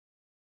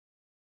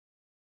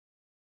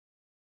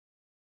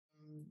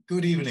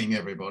Good evening,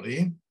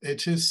 everybody.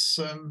 It is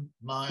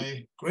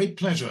my great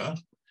pleasure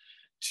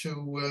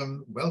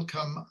to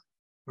welcome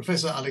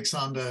Professor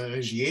Alexander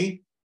Regier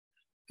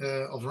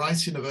of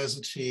Rice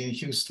University in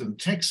Houston,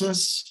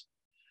 Texas.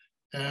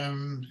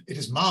 It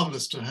is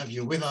marvelous to have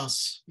you with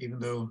us, even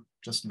though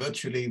just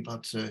virtually,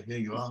 but here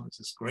you are. This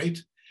is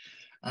great.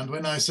 And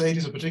when I say it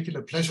is a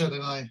particular pleasure,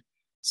 then I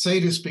say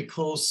this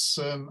because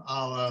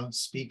our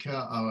speaker,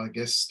 our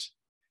guest,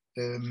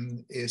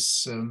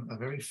 is a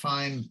very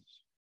fine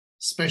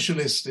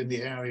specialist in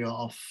the area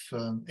of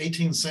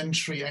 18th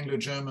century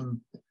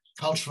Anglo-German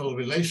cultural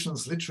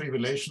relations, literary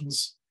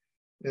relations.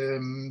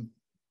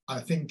 I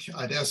think,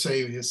 I dare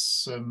say,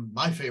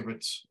 my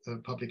favorite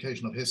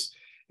publication of his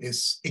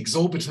is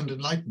Exorbitant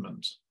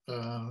Enlightenment,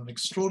 an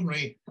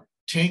extraordinary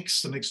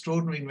text, an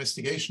extraordinary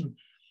investigation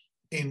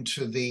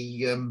into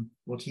the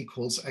what he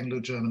calls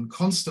Anglo-German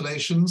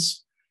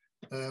constellations,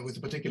 with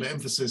a particular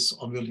emphasis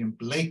on William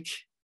Blake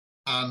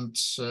and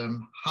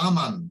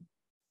Hamann,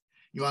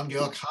 Johann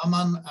Georg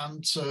Hamann,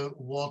 and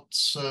what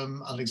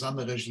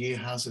Alexander Regier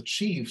has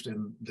achieved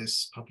in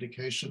this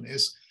publication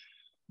is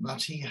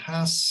that he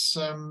has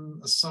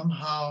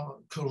somehow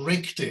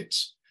corrected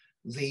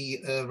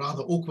the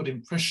rather awkward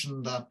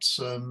impression that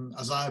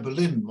Isaiah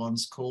Berlin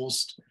once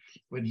caused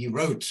when he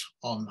wrote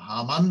on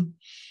Hamann,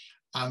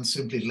 and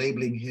simply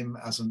labeling him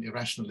as an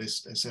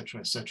irrationalist,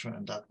 etc.,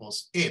 and that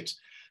was it.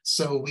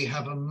 So we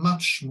have a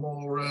much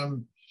more,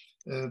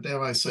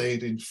 dare I say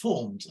it,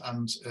 informed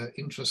and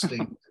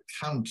interesting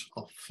account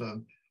of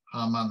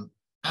Hamann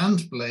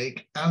and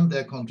Blake and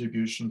their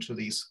contribution to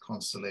these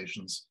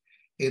constellations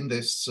in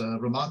this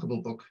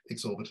remarkable book,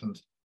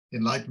 Exorbitant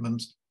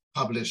Enlightenment,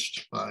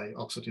 published by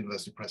Oxford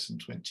University Press in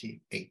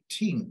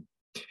 2018.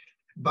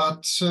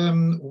 But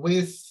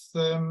with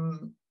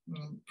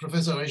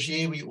Professor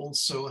Regier, we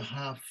also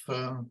have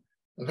a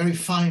very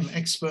fine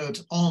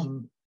expert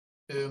on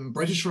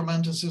British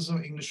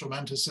Romanticism, English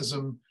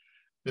Romanticism,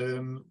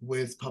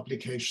 with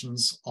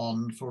publications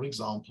on, for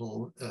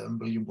example,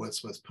 William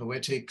Wordsworth's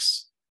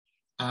Poetics,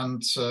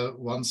 and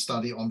one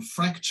study on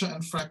fracture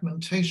and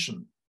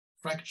fragmentation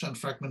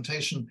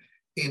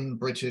in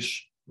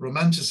British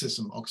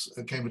Romanticism,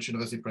 Cambridge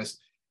University Press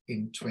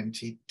in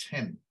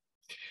 2010.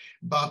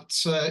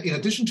 But in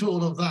addition to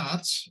all of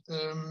that,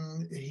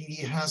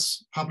 he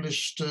has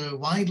published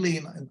widely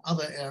in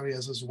other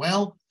areas as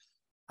well.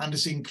 And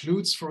this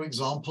includes, for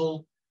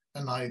example,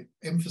 and I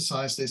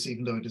emphasize this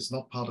even though it is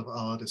not part of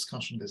our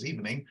discussion this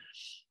evening,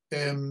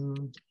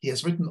 he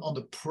has written on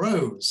the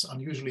prose,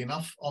 unusually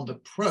enough, on the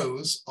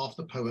prose of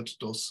the poet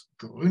Dos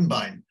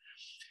Grünbein.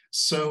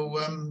 So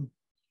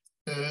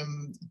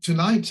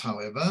tonight,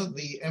 however,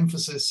 the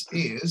emphasis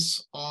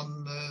is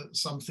on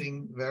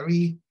something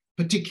very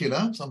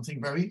particular, something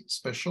very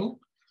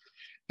special,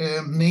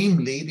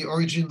 namely the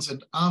origins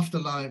and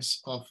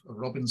afterlives of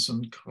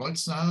Robinson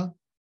Kreutznaer,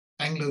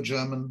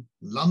 Anglo-German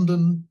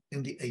London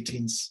in the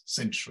 18th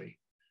century.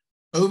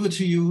 Over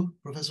to you,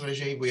 Professor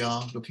Regier. We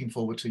are looking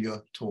forward to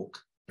your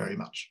talk very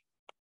much.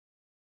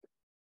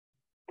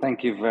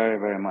 Thank you very,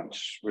 very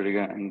much,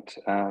 Regier, and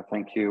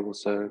thank you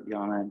also,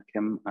 Jana and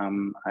Kim.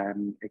 I'm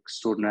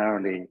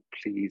extraordinarily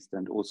pleased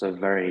and also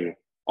very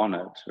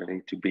honored,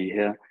 really, to be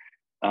here.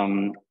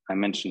 I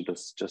mentioned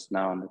this just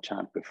now in the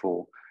chat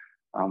before.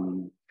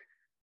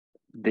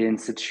 The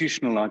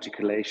institutional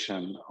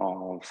articulation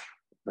of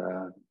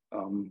the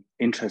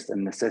interest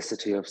and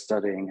necessity of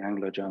studying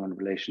Anglo-German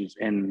relations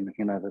in,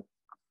 the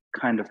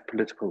kind of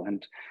political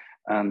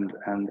and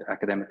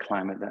academic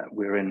climate that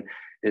we're in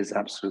is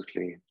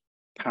absolutely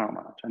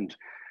paramount. And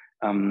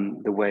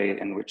the way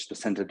in which the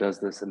center does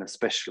this, and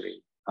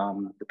especially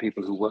the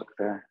people who work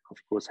there, of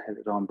course,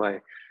 headed on by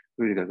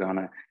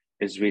Regier,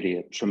 is really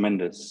a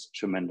tremendous,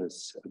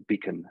 tremendous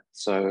beacon.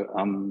 So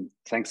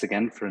thanks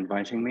again for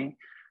inviting me.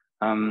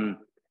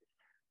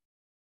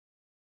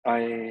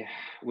 I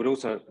would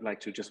also like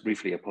to just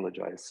briefly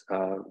apologize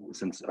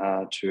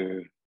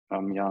to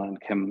Jan and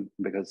Kim,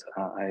 because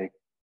I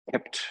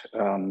kept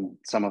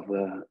some of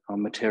the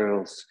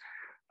materials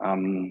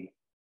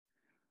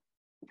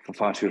for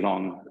far too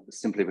long,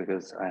 simply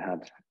because I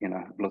had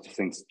lots of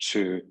things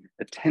to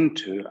attend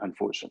to,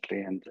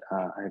 unfortunately, and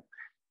I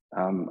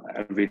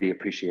really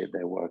appreciate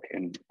their work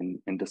in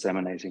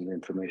disseminating the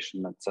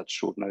information at such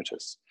short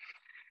notice.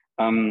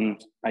 I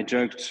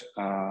joked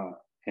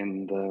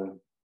in the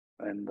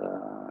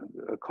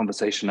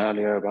conversation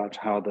earlier about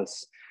how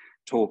this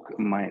talk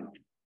might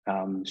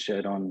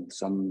shed on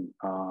some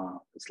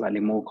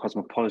slightly more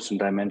cosmopolitan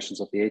dimensions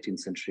of the 18th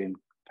century in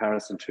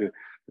comparison to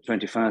the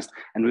 21st,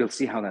 and we'll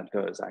see how that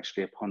goes.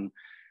 Actually, upon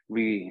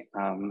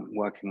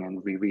working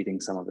and rereading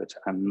some of it,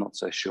 I'm not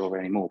so sure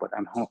anymore, but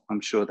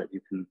I'm sure that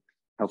you can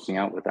help me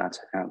out with that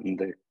in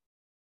the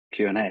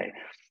Q&A.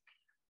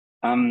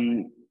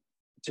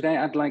 Today,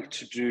 I'd like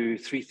to do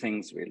three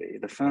things, really.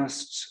 The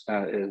first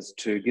is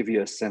to give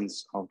you a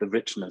sense of the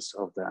richness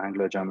of the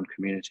Anglo-German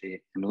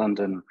community in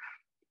London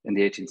in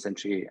the 18th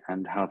century,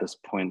 and how this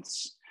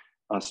points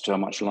us to a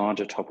much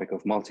larger topic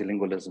of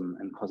multilingualism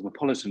and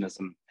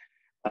cosmopolitanism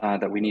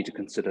that we need to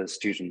consider as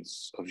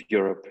students of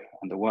Europe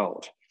and the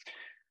world.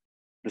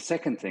 The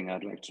second thing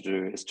I'd like to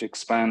do is to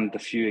expand the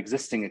few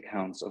existing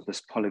accounts of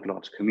this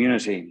polyglot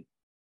community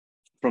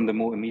from the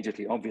more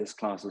immediately obvious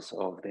classes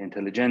of the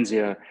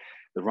intelligentsia,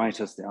 the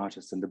writers, the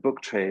artists, and the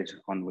book trade,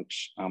 on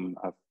which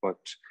I've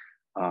worked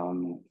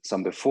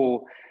some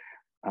before,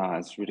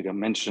 as Regier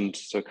mentioned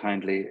so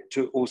kindly,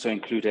 to also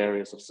include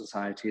areas of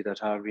society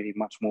that are really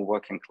much more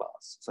working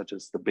class, such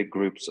as the big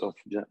groups of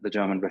the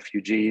German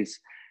refugees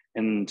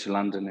into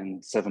London in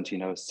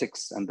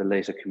 1706 and the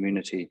later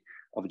community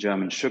of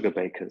German sugar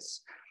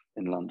bakers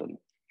in London.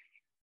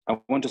 I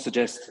want to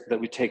suggest that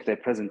we take their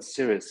presence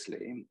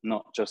seriously,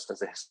 not just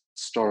as a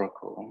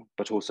historical,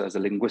 but also as a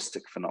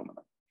linguistic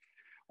phenomenon.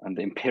 And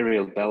the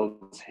imperial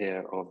bells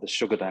here of the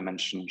sugar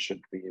dimension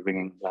should be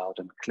ringing loud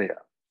and clear.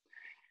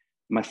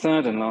 My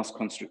third and last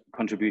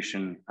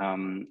contribution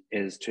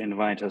is to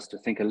invite us to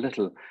think a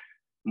little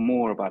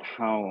more about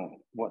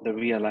what the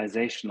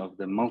realization of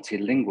the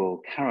multilingual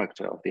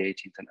character of the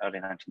 18th and early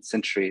 19th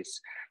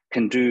centuries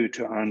can do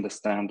to our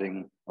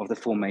understanding of the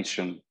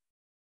formation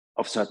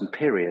of certain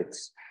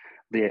periods,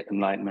 the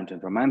Enlightenment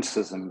and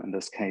Romanticism in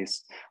this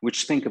case,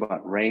 which think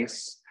about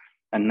race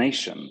and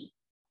nation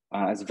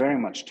as very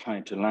much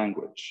tied to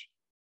language.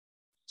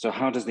 So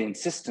how does the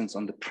insistence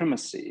on the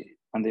primacy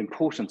and the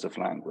importance of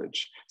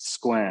language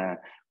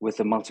square with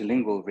the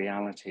multilingual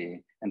reality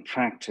and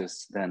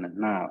practice then and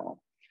now?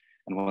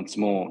 And once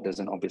more, there's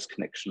an obvious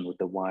connection with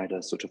the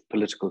wider sort of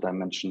political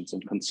dimensions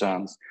and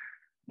concerns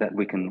that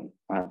we can,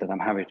 that I'm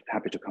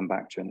happy to come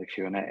back to in the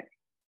Q&A.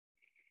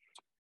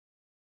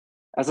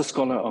 As a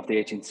scholar of the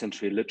 18th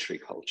century literary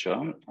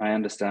culture, I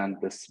understand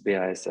this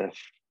BASF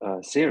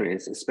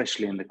series,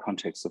 especially in the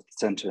context of the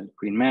Center in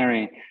Queen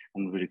Mary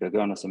and Regier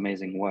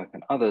amazing work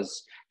and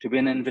others, to be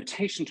an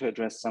invitation to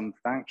address some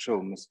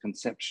factual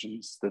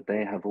misconceptions that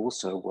they have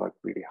also worked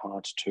really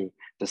hard to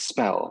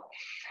dispel.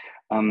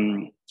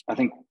 I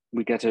think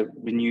we get a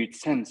renewed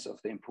sense of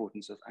the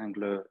importance of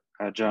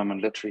Anglo-German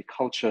literary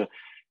culture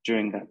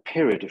during that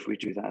period if we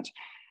do that.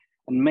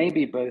 And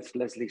maybe both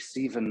Leslie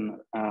Stephen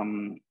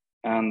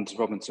and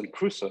Robinson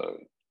Crusoe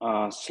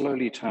are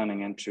slowly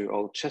turning into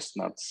old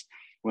chestnuts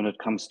when it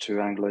comes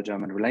to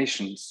Anglo-German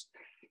relations.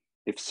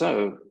 If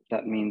so,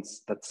 that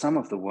means that some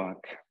of the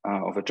work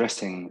of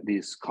addressing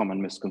these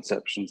common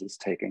misconceptions is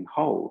taking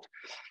hold.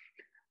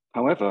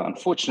 However,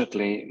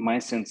 unfortunately, my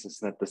sense is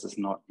that this is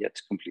not yet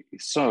completely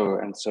so.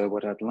 And so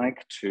what I'd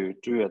like to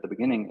do at the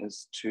beginning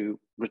is to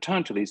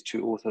return to these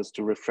two authors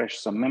to refresh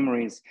some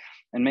memories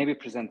and maybe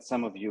present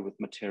some of you with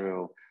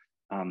material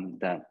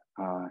that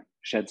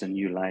sheds a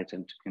new light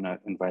and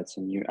invites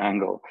a new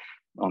angle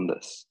on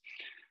this.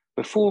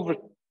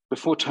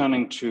 Before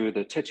turning to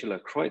the titular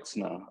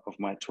Kreutznaer of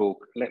my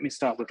talk, let me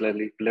start with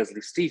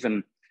Leslie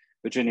Stephen,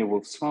 Virginia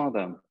Woolf's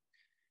father,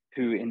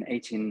 who in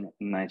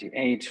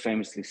 1898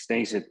 famously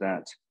stated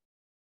that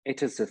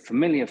it is a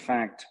familiar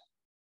fact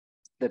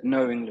that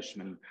no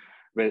Englishman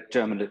read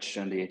German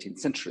literature in the 18th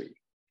century.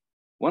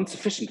 One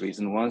sufficient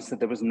reason was that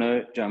there was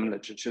no German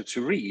literature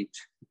to read.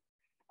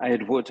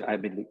 It would, I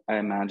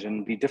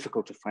imagine, be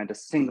difficult to find a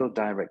single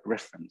direct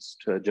reference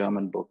to a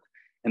German book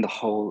in the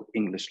whole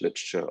English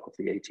literature of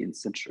the 18th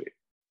century.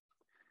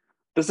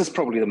 This is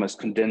probably the most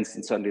condensed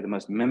and certainly the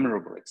most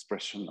memorable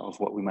expression of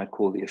what we might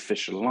call the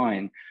official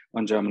line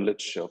on German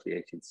literature of the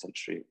 18th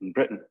century in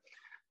Britain.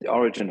 The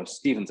origin of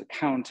Stephen's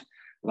account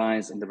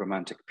lies in the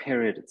Romantic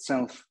period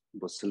itself,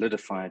 was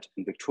solidified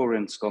in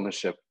Victorian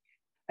scholarship,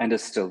 and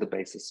is still the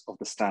basis of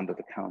the standard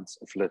accounts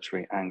of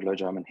literary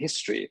Anglo-German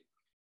history.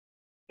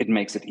 It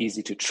makes it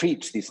easy to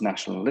treat these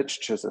national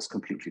literatures as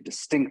completely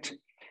distinct,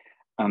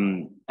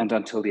 and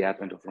until the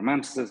advent of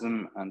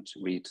Romanticism, and to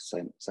read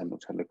Samuel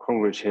Taylor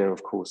Coleridge here,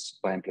 of course,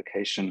 by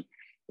implication,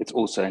 it's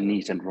also a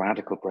neat and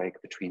radical break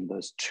between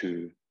those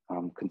two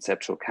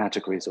conceptual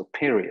categories or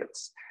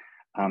periods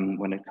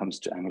when it comes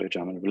to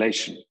Anglo-German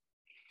relation.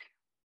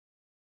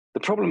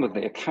 The problem with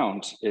the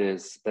account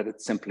is that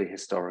it's simply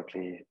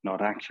historically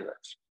not accurate.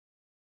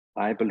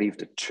 I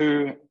believed it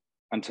too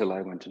until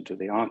I went into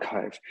the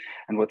archive.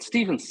 And what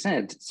Stephen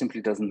said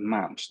simply doesn't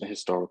match the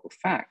historical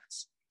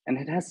facts. And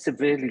it has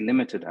severely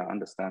limited our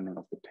understanding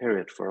of the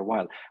period for a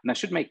while. And I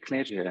should make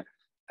clear here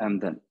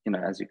that,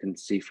 as you can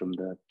see from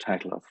the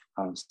title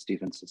of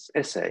Stephen's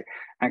essay,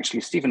 actually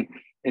Stephen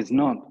is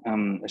not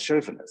a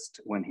chauvinist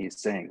when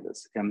he's saying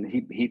this.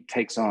 He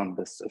takes on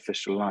this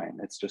official line.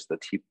 It's just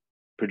that he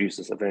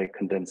produces a very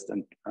condensed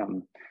and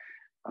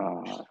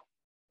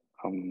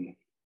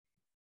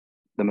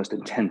the most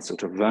intense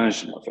sort of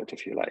version of it,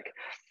 if you like.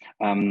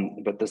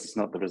 But this is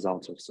not the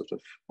result of sort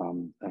of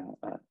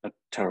a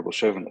terrible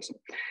chauvinism.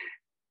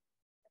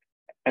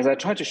 As I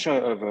try to show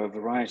over a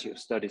variety of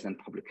studies and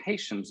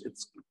publications,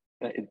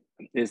 it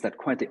is that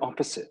quite the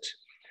opposite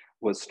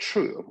was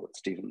true of what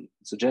Stephen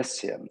suggests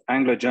here.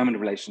 Anglo-German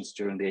relations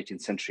during the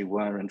 18th century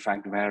were in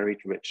fact varied,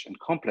 rich, and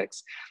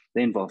complex.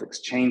 They involve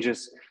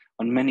exchanges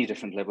on many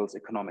different levels: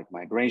 economic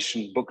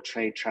migration, book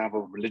trade,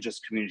 travel, religious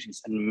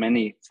communities, and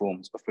many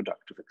forms of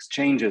productive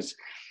exchanges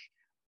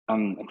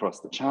across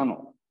the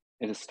Channel.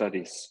 It is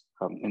studies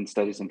in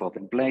studies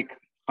involving Blake,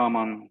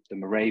 Hamann, the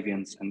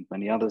Moravians, and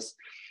many others,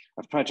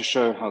 I've tried to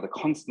show how the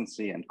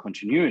constancy and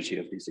continuity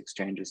of these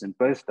exchanges in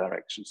both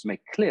directions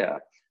make clear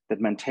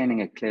that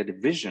maintaining a clear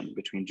division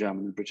between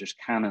German and British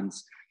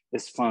canons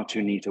is far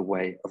too neat a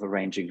way of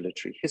arranging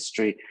literary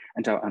history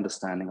and our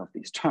understanding of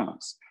these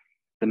terms.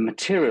 The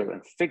material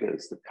and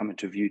figures that come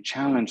into view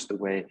challenge the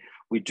way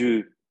we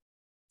do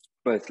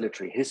both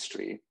literary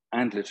history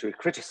and literary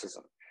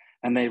criticism,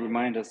 and they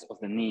remind us of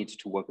the need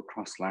to work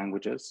across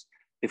languages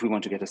if we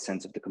want to get a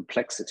sense of the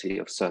complexity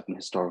of certain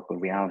historical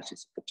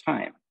realities of the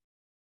time.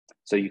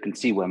 So you can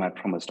see where my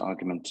promised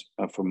argument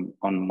on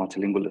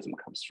multilingualism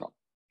comes from.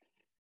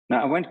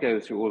 Now, I won't go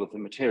through all of the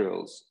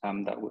materials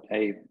that would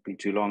A, be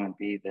too long, and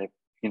B, they're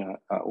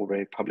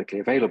already publicly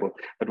available.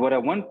 But what I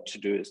want to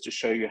do is to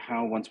show you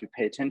how, once we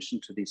pay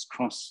attention to these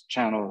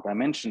cross-channel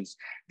dimensions,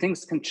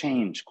 things can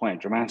change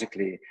quite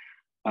dramatically.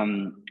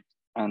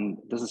 And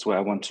this is where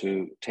I want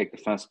to take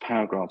the first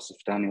paragraphs of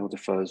Daniel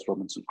Defoe's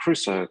Robinson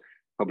Crusoe,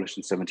 published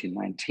in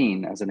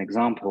 1719, as an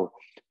example,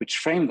 which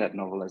framed that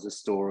novel as a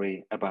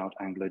story about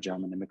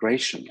Anglo-German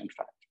immigration, in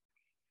fact.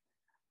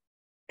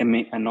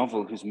 A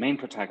novel whose main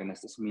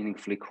protagonist is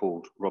meaningfully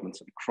called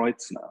Robinson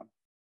Kreutznaer.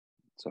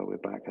 So we're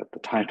back at the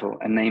title,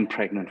 a name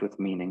pregnant with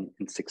meaning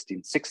in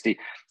 1660,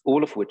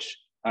 all of which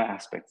are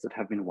aspects that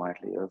have been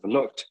widely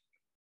overlooked.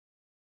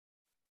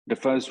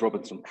 Defoe's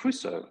Robinson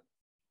Crusoe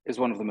is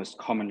one of the most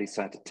commonly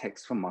cited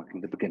texts for marking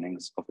the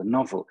beginnings of the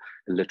novel,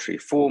 a literary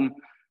form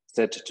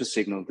said to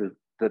signal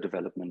the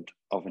development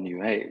of a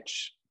new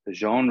age. The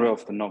genre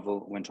of the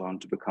novel went on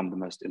to become the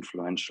most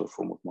influential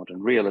form of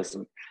modern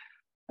realism,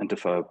 and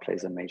Defoe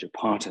plays a major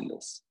part in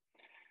this.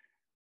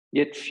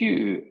 Yet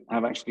few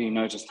have actually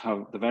noticed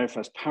how the very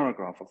first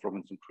paragraph of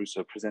Robinson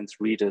Crusoe presents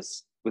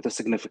readers with a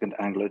significant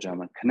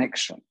Anglo-German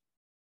connection.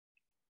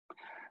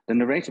 The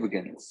narrator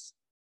begins,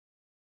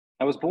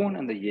 "I was born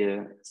in the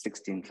year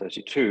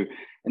 1632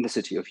 in the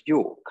city of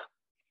York.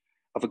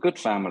 Of a good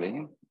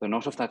family, though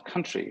not of that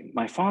country,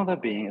 my father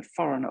being a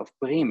foreigner of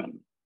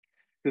Bremen,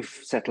 who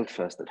settled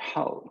first at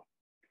Hull.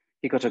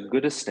 He got a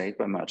good estate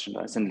by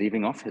merchandise and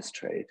leaving off his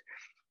trade,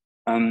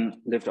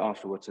 lived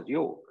afterwards at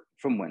York,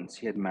 from whence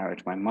he had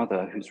married my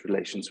mother, whose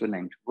relations were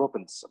named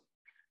Robinson,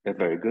 a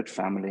very good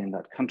family in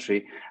that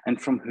country,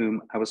 and from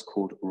whom I was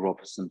called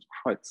Robinson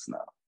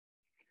Kreutznaer.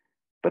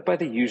 But by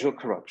the usual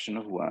corruption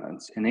of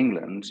words, in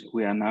England,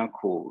 we are now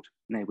called,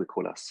 nay, we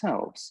call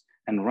ourselves,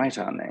 and write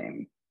our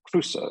name,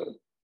 Crusoe,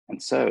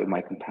 and so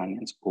my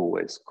companions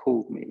always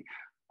called me."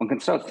 One can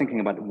start thinking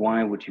about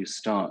why would you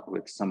start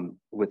with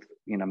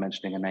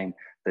mentioning a name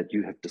that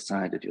you have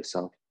decided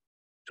yourself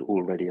to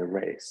already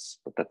erase,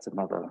 but that's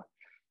another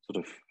sort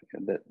of,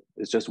 that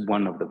is just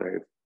one of the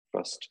very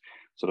first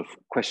sort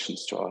of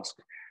questions to ask,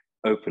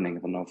 opening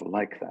the novel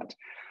like that.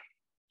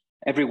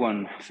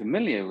 Everyone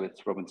familiar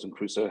with Robinson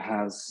Crusoe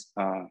has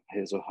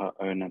his or her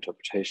own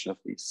interpretation of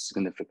these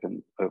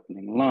significant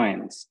opening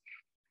lines.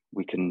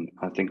 We can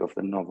think of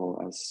the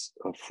novel as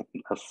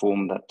a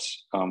form that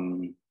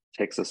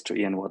takes us to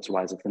Ian Watt's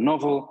Rise of the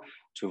Novel,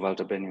 to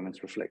Walter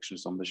Benjamin's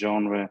reflections on the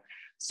genre.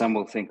 Some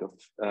will think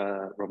of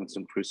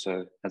Robinson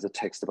Crusoe as a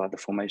text about the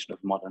formation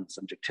of modern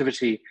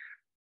subjectivity.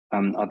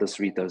 Others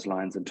read those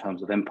lines in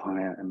terms of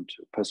empire and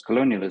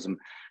post-colonialism,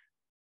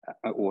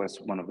 or as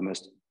one of the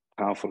most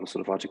powerful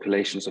sort of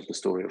articulations of the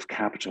story of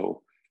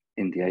capital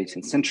in the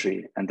 18th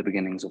century and the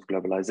beginnings of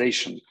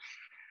globalization.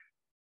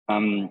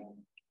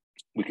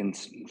 We can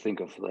think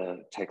of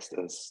the text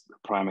as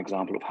a prime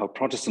example of how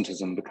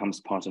Protestantism becomes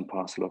part and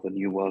parcel of the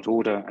New World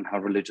Order, and how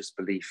religious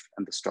belief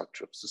and the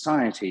structure of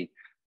society,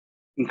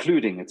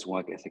 including its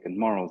work ethic and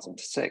morals,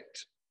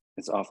 intersect.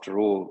 It's, after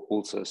all,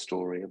 also a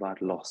story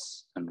about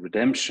loss and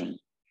redemption.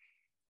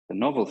 The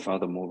novel,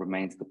 furthermore,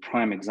 remains the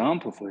prime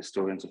example for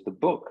historians of the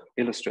book,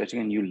 illustrating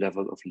a new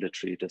level of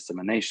literary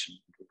dissemination.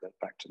 We'll get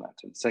back to that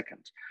in a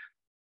second.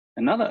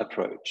 Another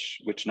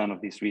approach, which none of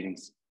these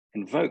readings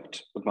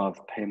invoked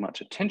above pay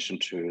much attention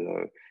to,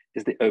 though,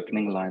 is the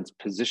opening line's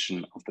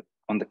position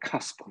on the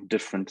cusp of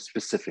different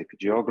specific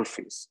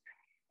geographies.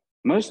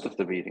 Most of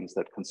the readings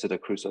that consider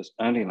Crusoe's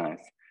early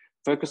life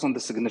focus on the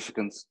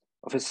significance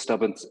of his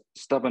stubborn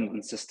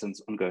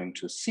insistence on going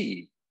to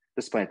sea,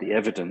 despite the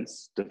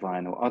evidence,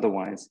 divine or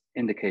otherwise,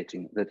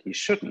 indicating that he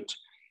shouldn't.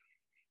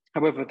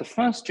 However, the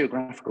first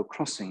geographical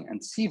crossing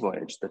and sea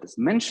voyage that is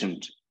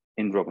mentioned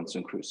in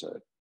Robinson Crusoe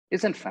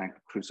is in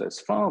fact Crusoe's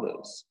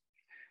father's.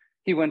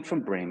 He went from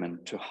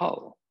Bremen to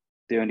Hull.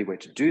 The only way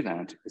to do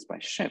that is by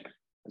ship,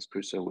 as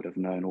Crusoe would have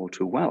known all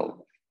too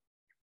well.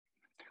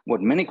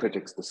 What many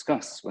critics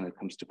discuss when it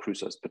comes to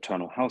Crusoe's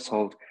paternal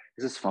household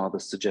is his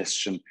father's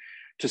suggestion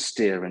to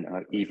steer in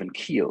an even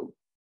keel,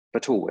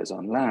 but always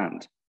on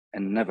land,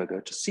 and never go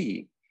to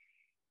sea.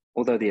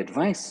 Although the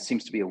advice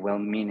seems to be a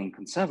well-meaning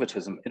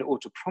conservatism, it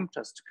ought to prompt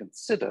us to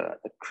consider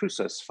that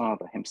Crusoe's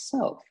father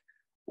himself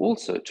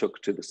also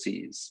took to the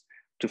seas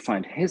to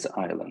find his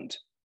island,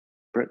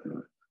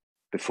 Britain,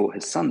 before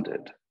his son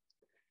did.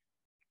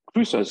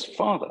 Crusoe's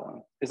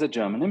father is a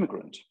German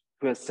immigrant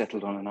who has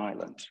settled on an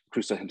island.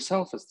 Crusoe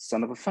himself is the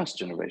son of a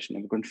first-generation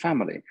immigrant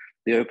family.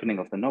 The opening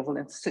of the novel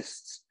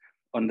insists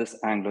on this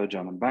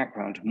Anglo-German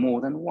background more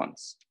than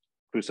once.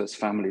 Crusoe's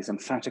family is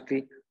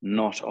emphatically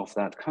not of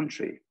that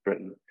country,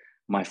 Britain,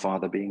 my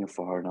father being a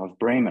foreigner of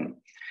Bremen.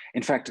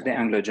 In fact, the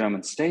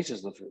Anglo-German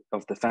status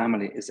of the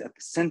family is at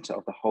the center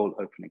of the whole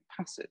opening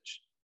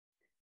passage.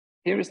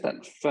 Here is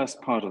that first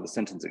part of the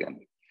sentence again.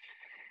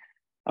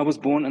 I was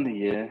born in the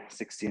year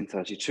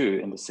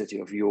 1632 in the city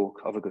of York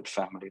of a good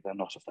family, though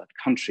not of that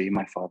country,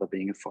 my father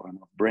being a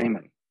foreigner of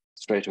Bremen.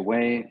 Straight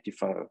away,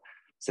 Defoe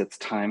sets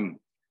time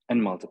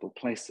and multiple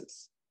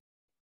places.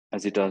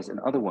 As he does in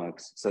other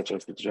works, such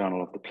as the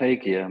Journal of the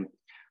Plague Year,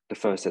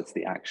 Defoe sets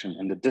the action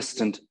in the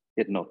distant,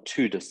 yet not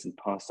too distant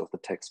past of the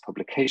text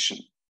publication.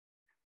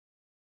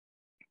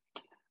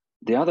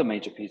 The other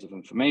major piece of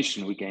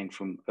information we gain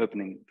from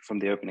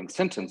the opening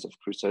sentence of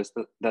Crusoe is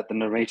that the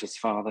narrator's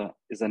father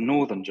is a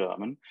Northern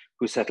German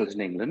who settled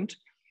in England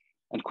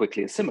and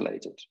quickly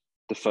assimilated.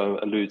 Defoe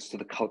alludes to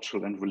the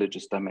cultural and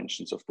religious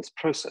dimensions of this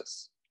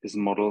process. He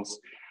models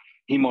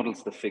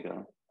the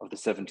figure of the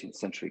 17th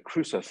century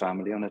Crusoe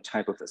family on a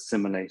type of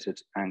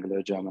assimilated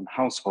Anglo-German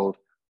household,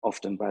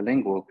 often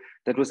bilingual,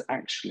 that was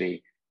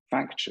actually,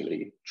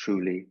 factually,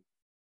 truly,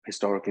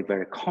 historically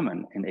very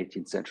common in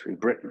 18th century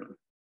Britain.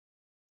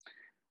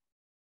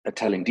 A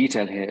telling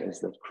detail here is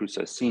that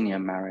Crusoe Sr.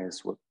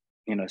 marries what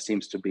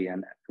seems to be a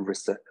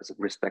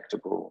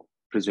respectable,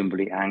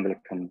 presumably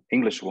Anglican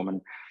English woman,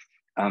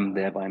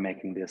 thereby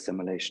making the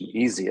assimilation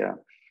easier.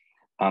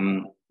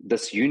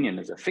 This union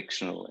is a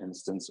fictional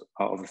instance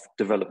of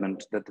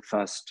development that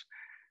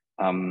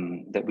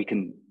that we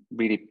can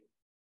really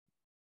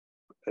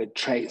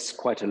trace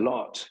quite a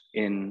lot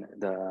in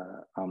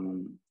the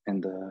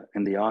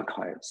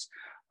archives.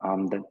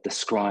 That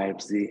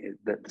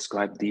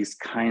describe these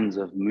kinds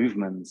of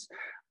movements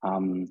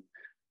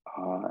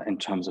in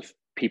terms of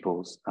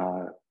peoples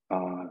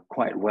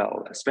quite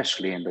well,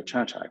 especially in the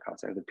church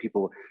archives. The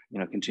people,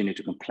 continue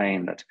to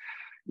complain that,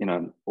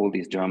 all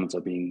these Germans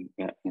are being,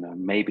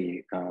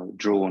 maybe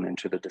drawn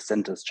into the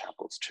dissenters'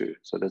 chapels too.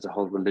 So there's a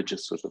whole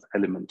religious sort of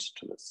element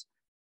to this.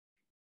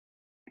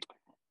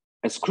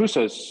 As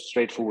Crusoe's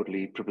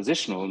straightforwardly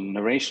prepositional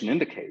narration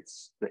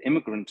indicates, the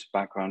immigrant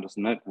background is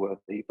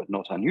noteworthy but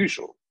not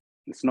unusual.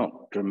 It's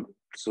not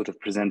sort of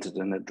presented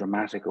in a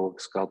dramatic or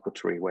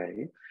exculpatory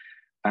way,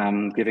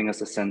 giving us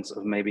a sense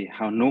of maybe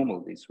how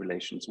normal these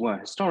relations were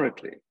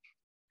historically.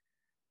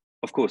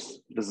 Of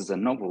course, this is a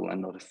novel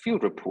and not a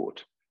field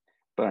report,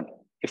 but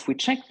if we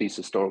check these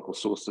historical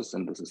sources,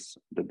 and this is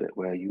the bit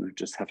where you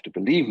just have to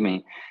believe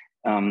me,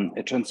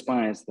 it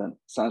transpires that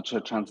such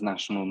a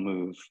transnational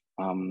move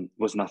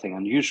was nothing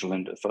unusual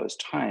in Defoe's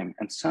time,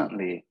 and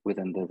certainly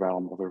within the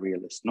realm of a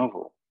realist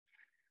novel.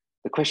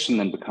 The question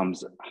then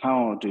becomes,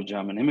 how do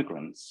German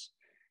immigrants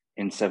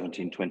in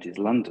 1720s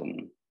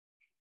London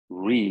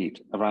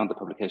around the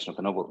publication of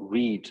the novel,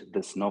 read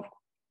this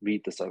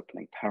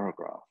opening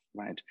paragraph,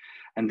 right?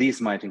 And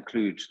these might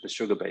include the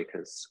sugar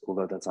bakers,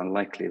 although that's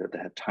unlikely that they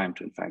had time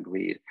to in fact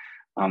read,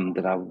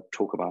 that I will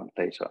talk about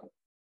later.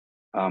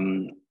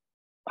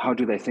 How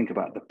do they think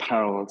about the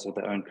parallels of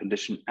their own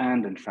condition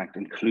and in fact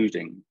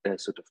including their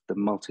sort of the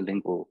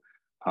multilingual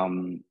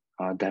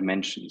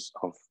dimensions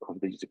of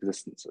these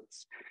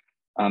existences?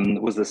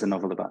 Was this a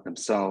novel about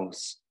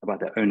themselves, about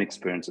their own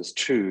experiences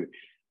too,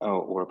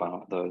 or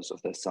about those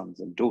of their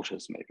sons and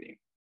daughters maybe?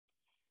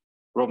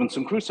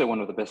 Robinson Crusoe, one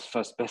of the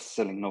first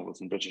best-selling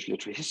novels in British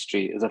literary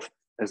history,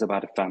 is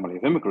about a family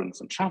of immigrants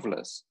and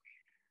travelers.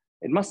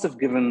 It must have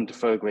given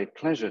Defoe great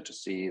pleasure to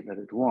see that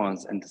it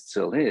was, and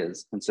still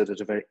is, considered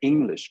a very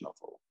English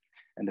novel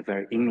and a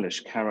very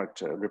English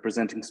character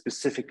representing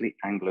specifically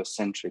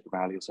Anglo-centric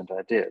values and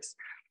ideas.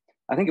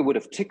 I think it would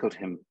have tickled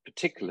him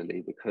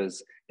particularly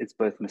because it's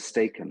both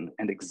mistaken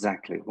and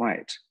exactly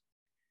right.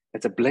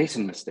 It's a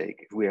blatant mistake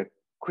if we are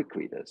quick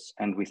readers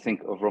and we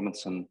think of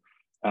Robinson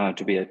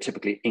to be a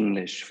typically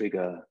English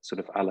figure, sort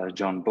of a la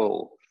John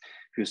Bull,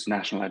 whose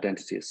national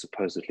identity is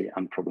supposedly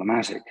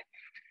unproblematic.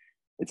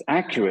 It's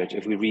accurate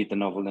if we read the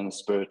novel in a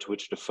spirit to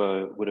which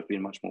Defoe would have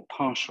been much more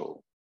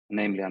partial,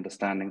 namely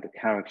understanding the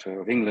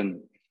character of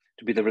England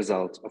to be the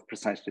result of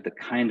precisely the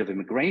kind of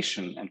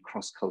immigration and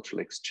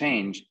cross-cultural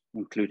exchange,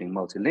 including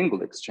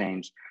multilingual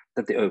exchange,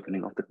 that the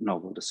opening of the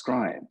novel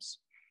describes.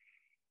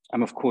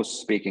 I'm of course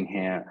speaking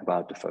here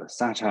about Defoe's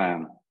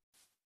satire,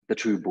 The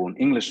True-Born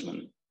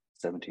Englishman,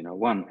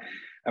 1701,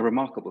 a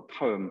remarkable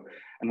poem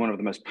and one of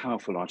the most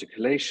powerful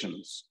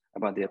articulations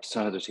about the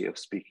absurdity of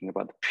speaking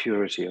about the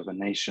purity of a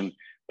nation,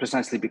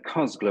 precisely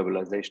because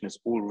globalization is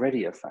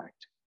already a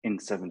fact in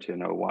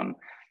 1701.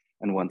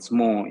 And once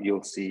more,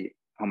 you'll see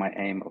how my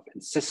aim of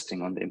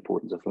insisting on the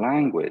importance of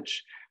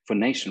language for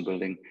nation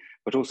building,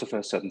 but also for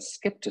a certain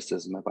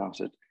skepticism about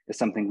it, is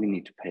something we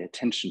need to pay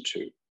attention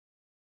to.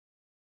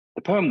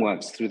 The poem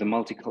works through the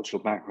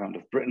multicultural background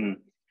of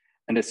Britain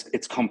and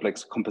its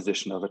complex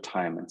composition over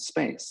time and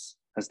space.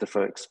 As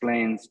Defoe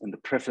explains in the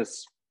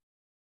preface,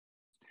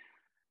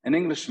 an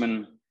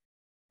Englishman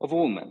of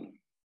all men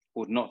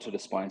ought not to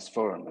despise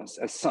foreigners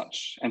as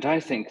such. And I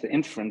think the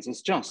inference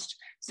is just,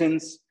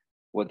 since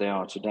what they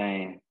are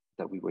today,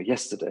 that we were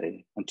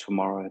yesterday, and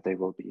tomorrow they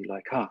will be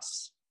like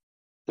us.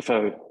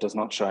 Defoe does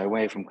not shy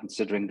away from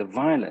considering the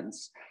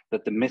violence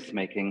that the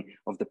myth-making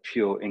of the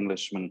pure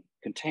Englishman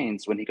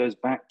contains when he goes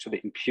back to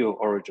the impure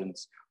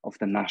origins of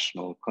the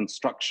national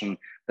construction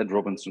that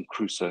Robinson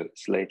Crusoe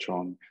is later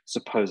on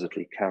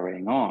supposedly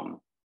carrying on.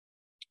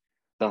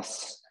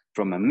 Thus,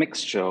 from a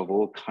mixture of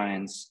all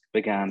kinds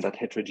began that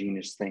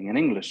heterogeneous thing, an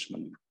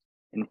Englishman,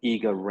 in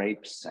eager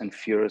rapes and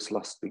furious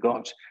lust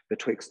begot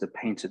betwixt a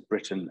painted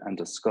Briton and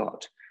a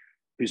Scot,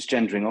 whose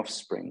gendering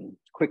offspring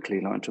quickly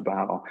learned to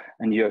bow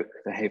and yoke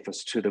the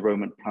heifers to the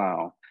Roman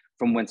plough,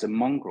 from whence a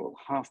mongrel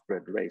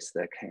half-bred race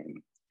there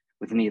came,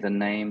 with neither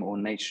name or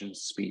nation,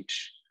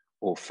 speech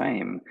or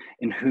fame,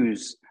 in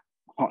whose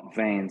hot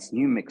veins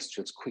new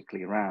mixtures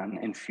quickly ran,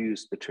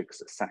 infused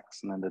betwixt a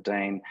Saxon and a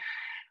Dane,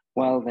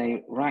 while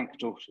they rank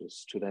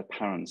daughters to their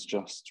parents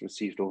just,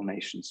 received all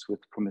nations with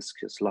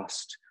promiscuous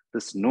lust.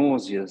 This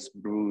nauseous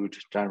brood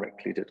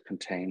directly did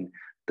contain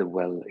the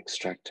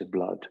well-extracted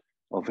blood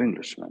of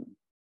Englishmen.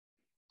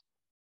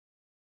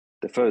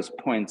 Defoe's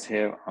points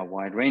here are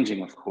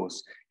wide-ranging, of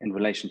course. In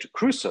relation to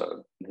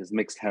Crusoe and his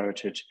mixed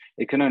heritage,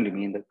 it can only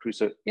mean that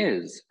Crusoe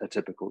is a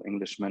typical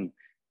Englishman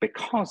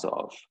because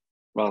of,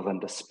 rather than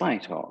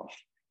despite of,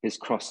 his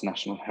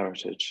cross-national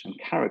heritage and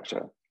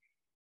character,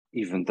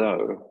 even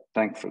though,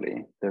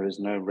 thankfully, there is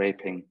no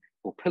raping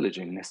or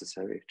pillaging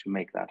necessary to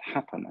make that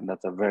happen. And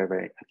that's a very,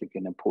 very, I think,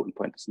 an important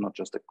point. It's not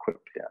just a quip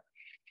here.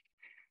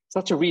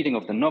 Such a reading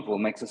of the novel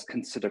makes us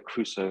consider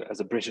Crusoe as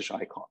a British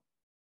icon,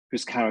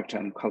 whose character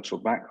and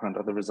cultural background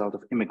are the result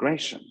of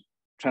immigration,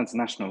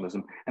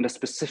 transnationalism, and a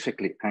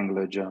specifically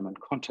Anglo-German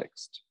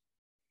context.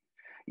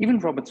 Even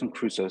Robinson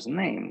Crusoe's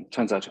name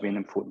turns out to be an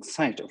important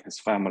site of his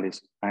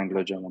family's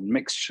Anglo-German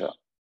mixture.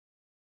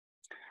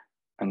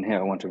 And here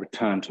I want to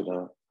return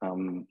to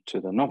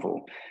the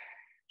novel.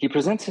 He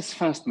presents his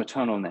first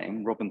maternal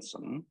name,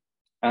 Robinson,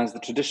 as the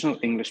traditional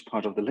English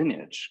part of the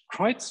lineage.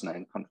 Kreutznaer,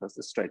 in contrast,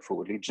 is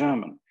straightforwardly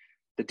German.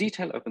 The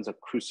detail opens up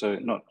Crusoe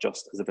not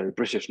just as a very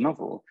British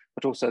novel,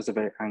 but also as a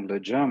very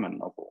Anglo-German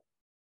novel.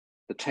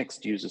 The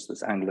text uses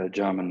this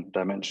Anglo-German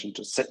dimension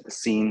to set the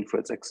scene for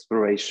its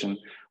exploration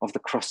of the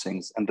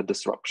crossings and the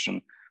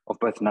disruption of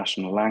both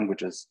national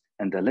languages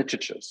and their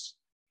literatures.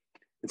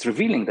 It's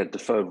revealing that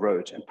Defoe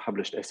wrote and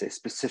published essays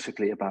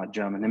specifically about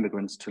German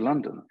immigrants to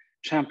London,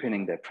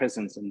 championing their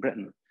presence in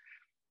Britain.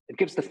 It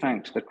gives the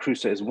fact that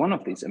Crusoe is one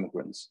of these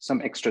immigrants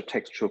some extra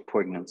textual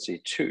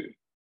poignancy too.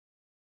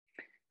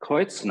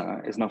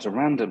 Kreutznaer is not a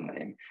random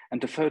name, and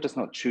Defoe does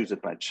not choose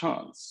it by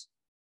chance.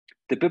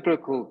 The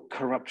biblical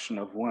corruption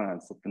of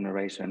words that the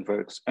narrator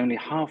invokes only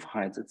half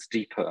hides its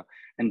deeper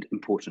and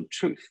important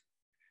truth.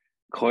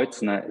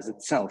 Kreutznaer is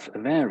itself a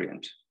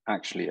variant,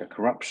 actually a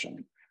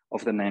corruption,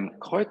 of the name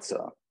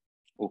Kreutzer,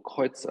 or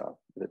Kreutzer,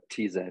 with a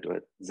TZ or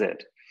a Z,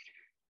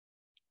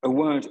 a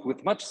word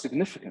with much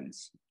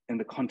significance in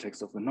the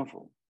context of the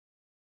novel.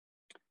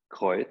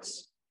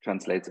 Kreuz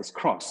translates as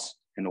cross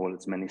in all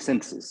its many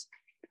senses.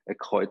 A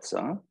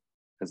Kreutzer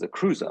is a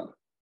cruiser,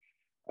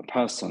 a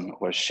person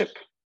or a ship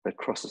that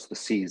crosses the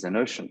seas and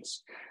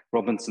oceans.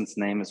 Robinson's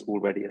name is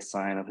already a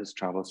sign of his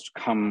travels to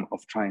come,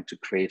 of trying to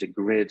create a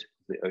grid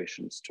of the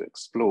oceans to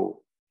explore.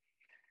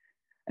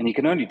 And he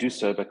can only do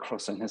so by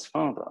crossing his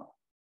father,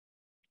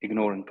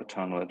 ignoring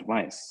paternal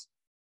advice.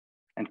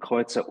 And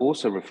Kreutzer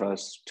also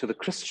refers to the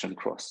Christian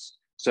cross,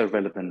 so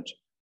relevant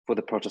for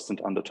the Protestant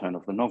undertone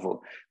of the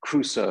novel.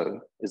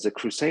 Crusoe is a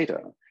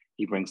crusader.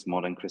 He brings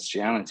modern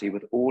Christianity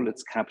with all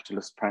its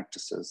capitalist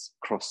practices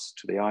across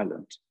to the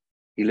island.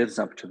 He lives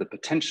up to the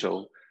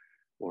potential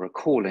or a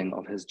calling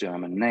of his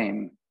German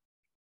name.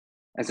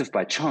 As if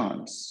by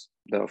chance,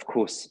 though of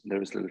course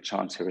there is little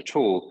chance here at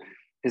all,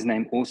 his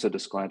name also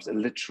describes a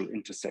literal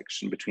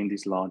intersection between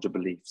these larger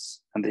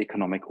beliefs and the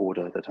economic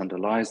order that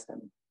underlies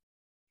them.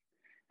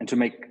 And to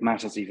make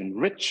matters even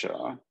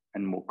richer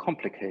and more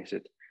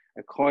complicated,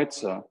 a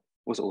Kreutzer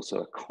was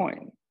also a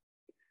coin,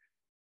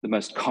 the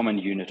most common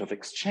unit of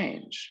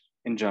exchange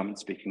in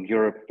German-speaking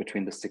Europe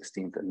between the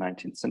 16th and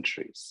 19th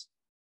centuries.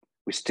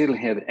 We still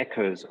hear the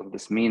echoes of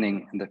this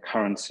meaning in the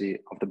currency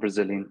of the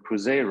Brazilian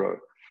cruzeiro,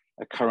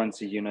 a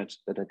currency unit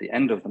that at the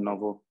end of the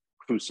novel,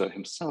 Crusoe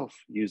himself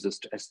uses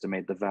to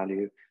estimate the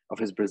value of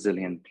his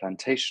Brazilian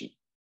plantation.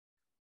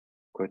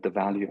 Quote, the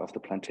value of the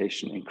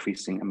plantation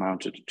increasing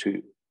amounted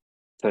to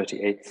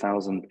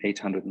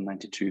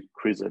 38,892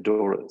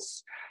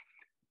 cruzadoras.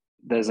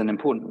 There's an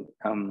important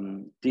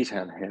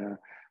detail here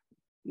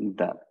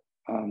that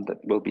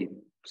will be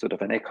sort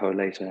of an echo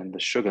later in the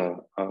sugar,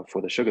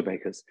 for the sugar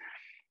bakers.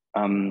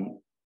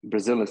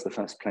 Brazil is the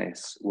first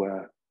place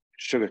where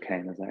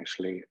sugarcane is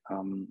actually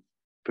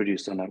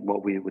produced on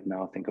what we would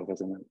now think of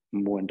as a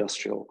more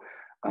industrial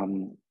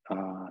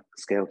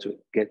scale to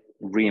get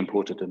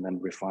re-imported and then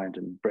refined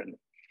in Britain.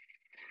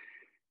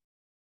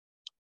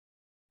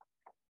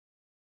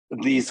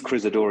 These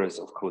cruzadoras,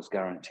 of course,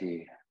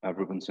 guarantee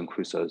Robinson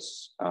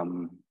Crusoe's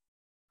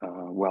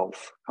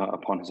wealth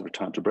upon his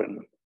return to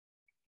Britain.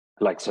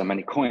 like so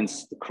many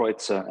coins, the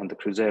Kreutzer and the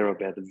Cruzeiro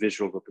bear the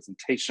visual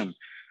representation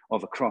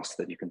of a cross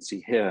that you can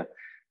see here,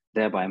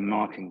 thereby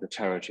marking the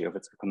territory of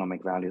its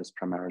economic values,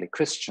 primarily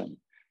Christian.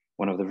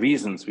 One of the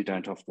reasons we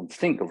don't often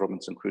think of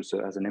Robinson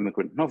Crusoe as an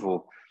immigrant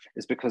novel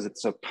is because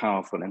it's so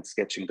powerful in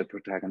sketching the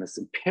protagonist's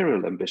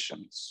imperial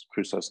ambitions,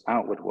 Crusoe's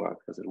outward work,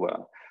 as it were.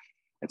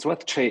 It's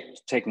worth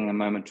taking a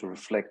moment to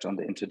reflect on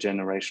the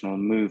intergenerational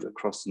move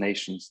across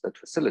nations that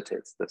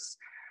facilitates this.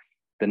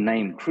 The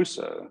name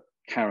Crusoe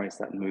carries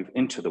that move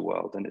into the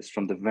world and is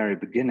from the very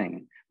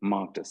beginning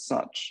marked as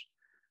such.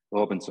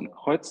 Robinson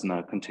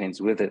Kreutznaer contains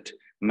with it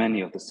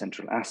many of the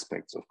central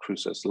aspects of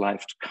Crusoe's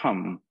life to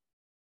come,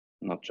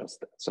 not just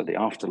that, so the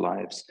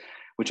afterlives,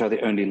 which are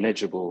the only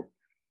legible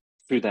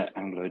through their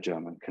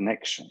Anglo-German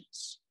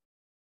connections.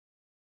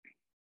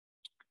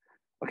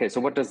 Okay,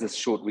 so what does this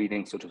short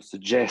reading sort of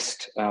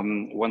suggest?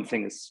 One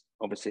thing is,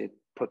 obviously, it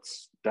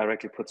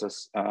directly puts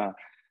us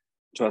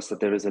to us that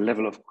there is a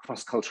level of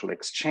cross-cultural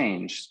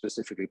exchange,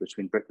 specifically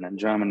between Britain and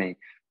Germany,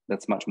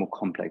 that's much more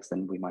complex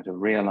than we might have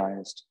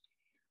realized,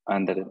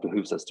 and that it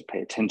behooves us to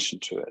pay attention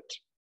to it.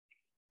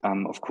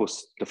 Of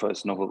course, the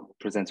first novel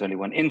presents only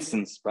one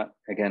instance, but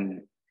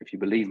again, if you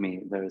believe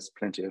me, there is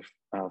plenty of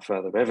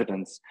further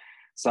evidence,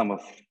 some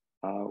of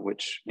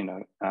which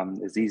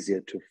is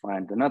easier to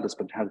find than others,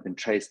 but has been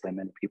traced by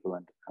many people,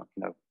 and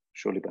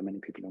surely by many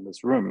people in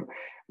this room,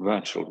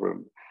 virtual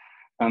room.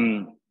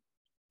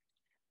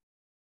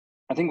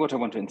 I think what I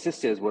want to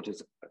insist here is what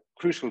is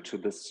crucial to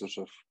this sort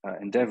of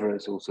endeavor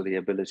is also the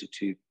ability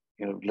to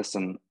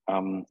listen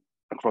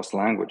across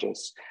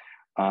languages.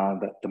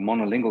 That the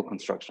monolingual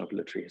construction of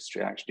literary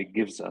history actually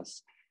gives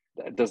us,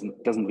 that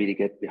doesn't really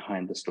get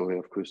behind the story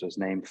of Crusoe's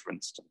name, for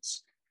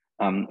instance,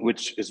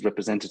 which is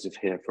representative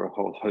here for a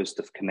whole host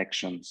of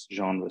connections,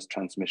 genres,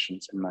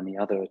 transmissions, and many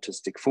other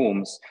artistic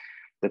forms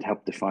that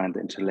help define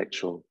the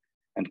intellectual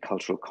and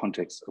cultural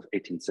context of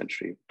 18th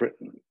century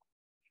Britain.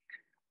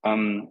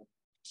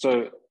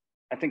 So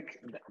I think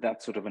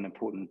that's sort of an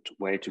important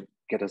way to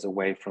get us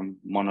away from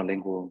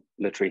monolingual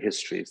literary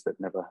histories that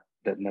never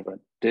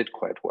did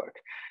quite work.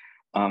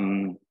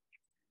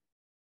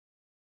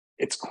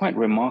 It's quite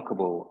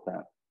remarkable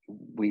that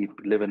we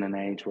live in an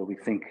age where we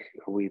think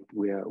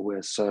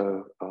we're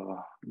so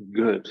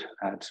good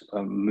at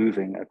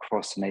moving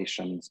across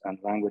nations and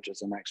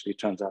languages, and actually it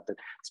turns out that,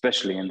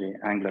 especially in the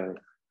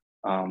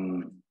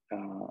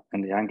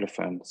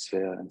Anglophone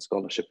sphere and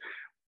scholarship,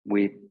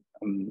 we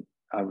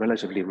are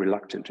relatively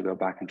reluctant to go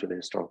back into the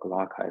historical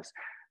archives.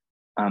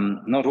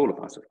 Not all of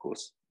us, of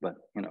course, but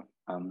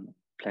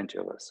plenty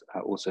of us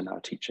are also now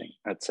teaching,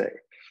 I'd say.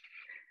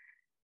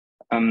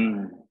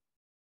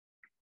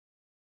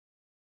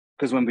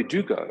 Because when we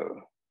do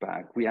go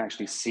back, we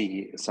actually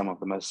see some of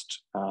the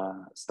most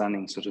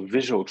stunning sort of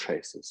visual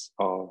traces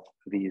of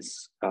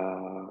these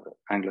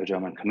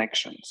Anglo-German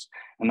connections.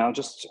 And I'll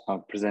just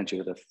present you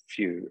with a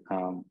few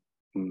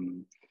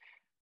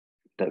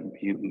that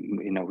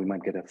we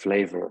might get a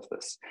flavor of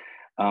this.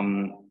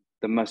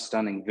 The most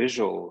stunning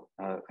visual,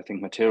 I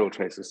think, material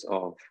traces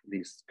of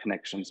these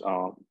connections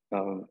are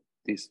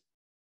these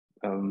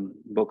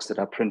books that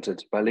are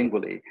printed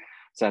bilingually,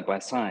 side by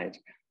side.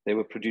 They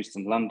were produced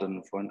in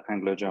London for an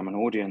Anglo-German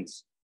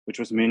audience, which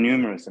was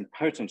numerous and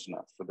potent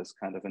enough for this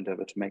kind of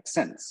endeavor to make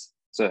sense.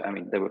 So, I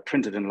mean, they were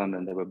printed in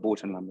London, they were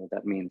bought in London.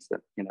 That means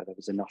that, there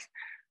was enough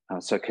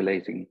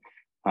circulation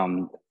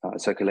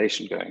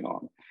going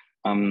on.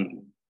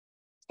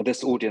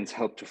 This audience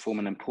helped to form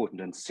an important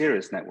and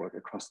serious network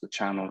across the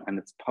Channel, and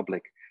its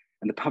public,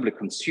 and the public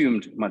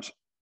consumed much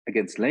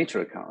against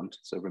later account.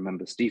 So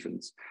remember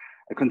Stephens,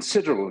 a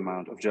considerable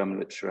amount of German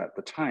literature at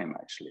the time,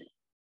 actually.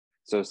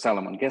 So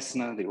Salomon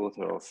Gessner, the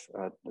author of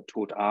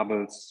Tod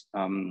Abels,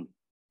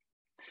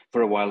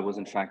 for a while was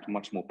in fact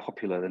much more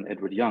popular than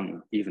Edward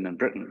Young, even in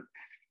Britain.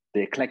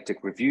 The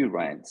Eclectic Review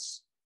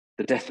writes,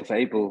 "The death of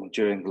Abel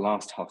during the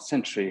last half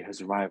century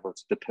has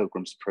rivaled the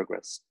Pilgrim's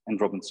Progress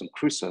and Robinson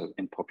Crusoe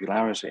in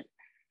popularity,"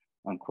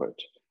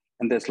 unquote.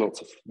 And there's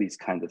lots of these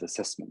kind of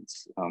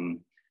assessments.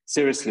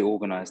 Seriously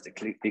organized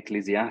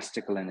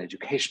ecclesiastical and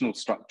educational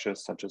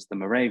structures, such as the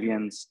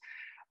Moravians,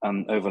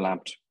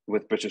 overlapped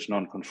with British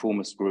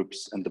nonconformist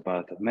groups and the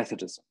birth of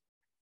Methodism.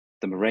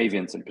 The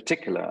Moravians in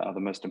particular are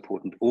the most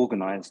important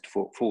organized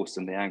force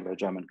in the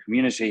Anglo-German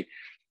community,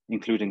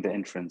 including the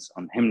influence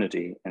on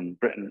hymnody in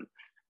Britain.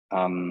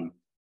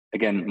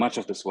 Again, much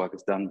of this work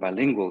is done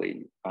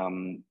bilingually,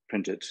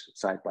 printed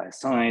side by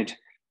side,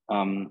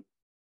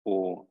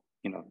 or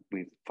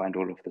we find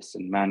all of this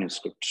in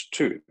manuscript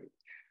too.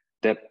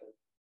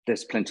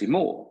 There's plenty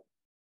more,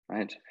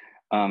 right?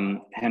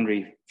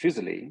 Henry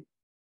Fuseli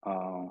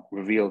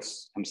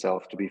reveals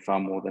himself to be far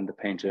more than the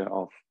painter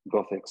of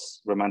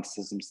Gothic's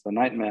Romanticism's The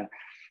Nightmare,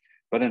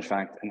 but in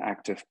fact an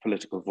active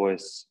political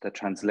voice that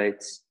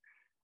translates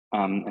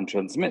and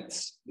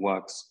transmits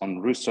works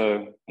on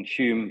Rousseau and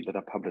Hume that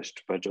are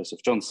published by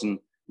Joseph Johnson,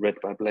 read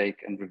by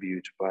Blake, and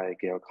reviewed by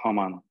Georg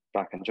Hamann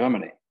back in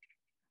Germany.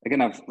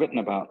 Again, I've written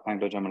about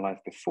Anglo-German life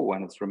before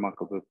and its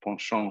remarkable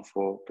penchant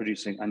for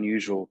producing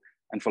unusual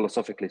and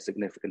philosophically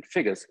significant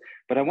figures.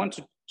 But I want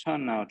to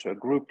turn now to a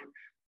group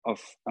of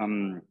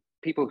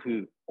people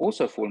who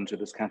also fall into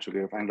this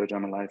category of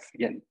Anglo-German life,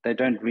 yet they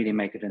don't really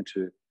make it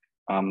into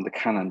the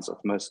canons of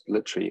most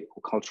literary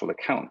or cultural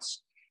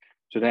accounts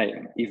today,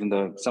 even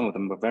though some of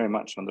them were very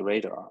much on the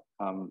radar,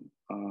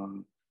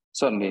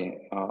 certainly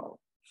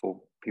for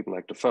people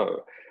like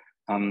Defoe.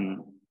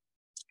 And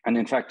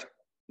in fact,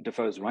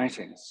 Defoe's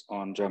writings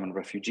on German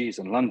refugees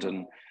in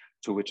London,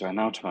 to which I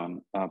now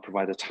turn,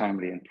 provide a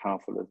timely and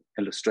powerful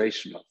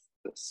illustration of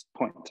this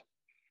point.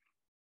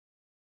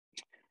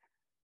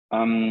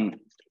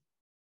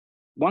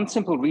 One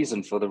simple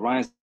reason for the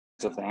rise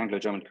of the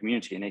Anglo-German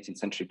community in 18th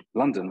century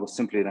London was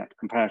simply that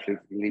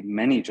comparatively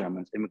many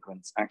German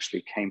immigrants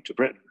actually came to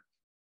Britain.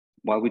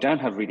 While we don't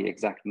have really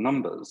exact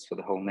numbers for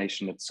the whole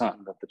nation, it's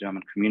certain that the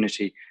German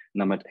community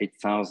numbered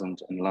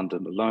 8,000 in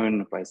London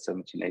alone by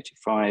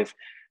 1785,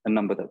 a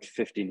number that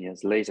 15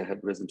 years later had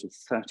risen to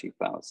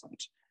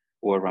 30,000,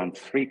 or around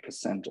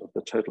 3% of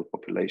the total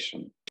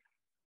population.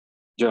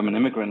 German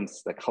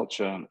immigrants, their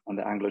culture, and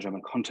the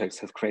Anglo-German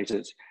context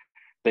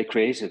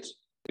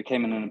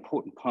became an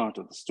important part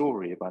of the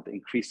story about the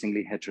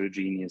increasingly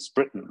heterogeneous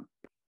Britain.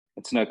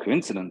 It's no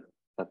coincidence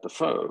that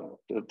Defoe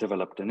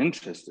developed an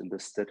interest in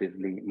this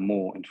steadily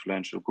more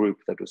influential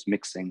group that was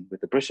mixing with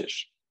the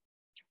British.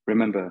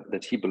 Remember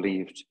that he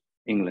believed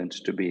England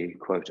to be,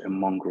 quote, a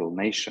mongrel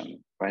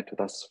nation, right?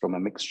 Thus, from a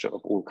mixture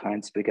of all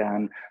kinds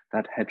began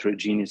that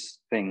heterogeneous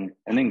thing,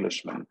 an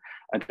Englishman,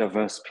 a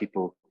diverse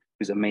people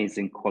whose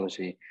amazing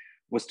quality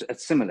was to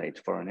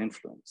assimilate foreign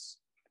influence.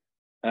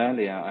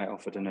 Earlier, I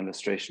offered an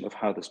illustration of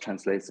how this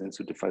translates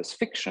into Defoe's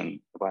fiction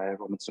by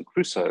Robinson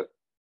Crusoe.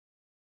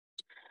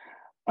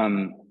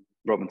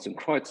 Robinson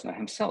Kreutznaer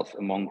himself,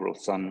 a mongrel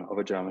son of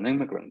a German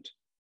immigrant.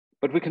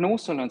 But we can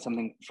also learn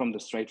something from the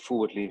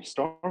straightforwardly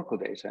historical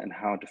data and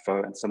how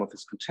Defoe and some of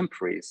his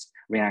contemporaries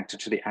reacted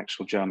to the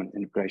actual German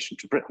immigration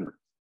to Britain.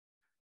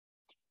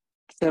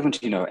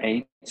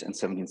 1708 and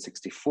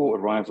 1764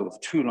 arrival of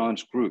two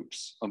large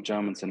groups of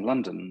Germans in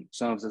London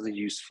serves as a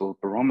useful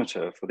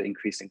barometer for the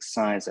increasing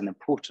size and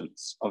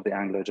importance of the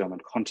Anglo-German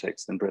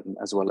context in Britain,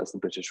 as well as the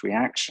British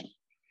reaction.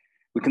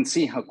 We can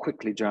see how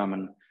quickly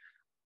German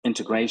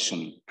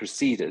integration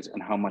proceeded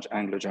and how much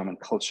Anglo-German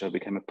culture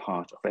became a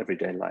part of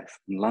everyday life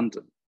in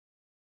London.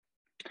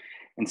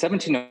 In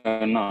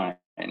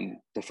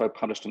 1709, Defoe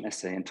published an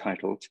essay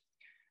entitled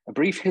 "A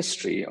Brief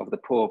History of the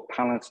Poor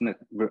Palatinate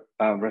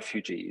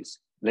Refugees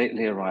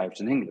Lately Arrived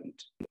in England."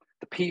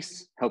 The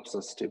piece helps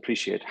us to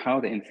appreciate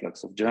how the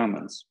influx of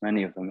Germans,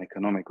 many of them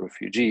economic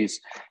refugees,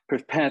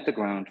 prepared the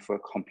ground for a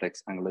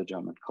complex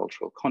Anglo-German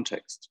cultural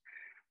context.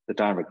 The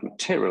direct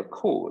material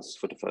cause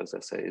for Defoe's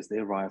essay is the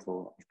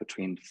arrival of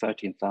between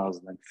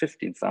 13,000 and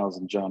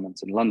 15,000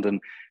 Germans in London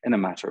in a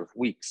matter of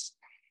weeks.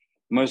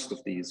 Most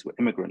of these were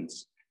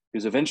immigrants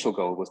whose eventual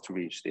goal was to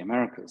reach the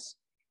Americas.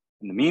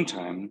 In the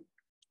meantime,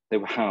 they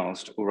were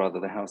housed, or rather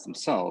they housed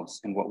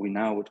themselves, in what we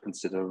now would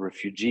consider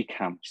refugee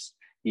camps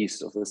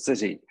east of the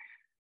city.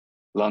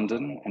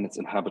 London and its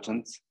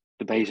inhabitants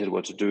debated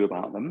what to do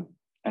about them,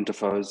 and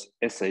Defoe's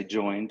essay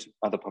joined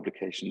other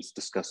publications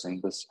discussing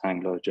this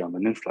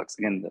Anglo-German influx.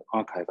 Again, the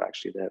archive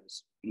actually there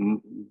is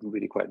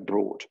really quite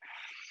broad.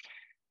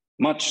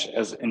 Much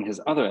as in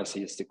his other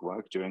essayistic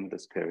work during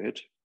this period,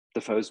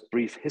 Defoe's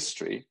Brief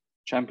History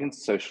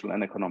champions social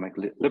and economic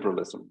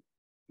liberalism,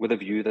 with a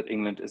view that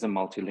England is a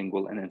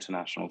multilingual and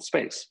international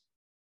space.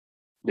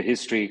 The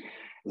history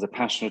is a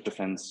passionate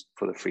defense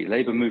for the free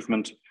labor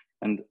movement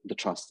and the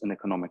trust in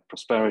economic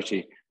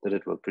prosperity that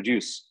it will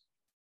produce.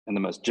 In the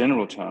most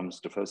general terms,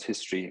 Defoe's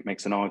history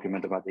makes an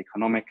argument about the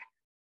economic,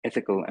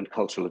 ethical, and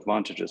cultural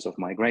advantages of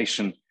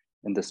migration.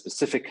 In this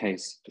specific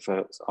case,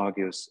 Defoe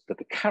argues that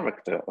the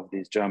character of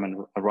these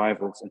German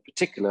arrivals in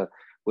particular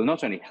will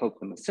not only help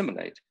them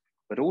assimilate,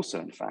 but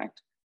also, in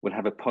fact, will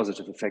have a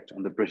positive effect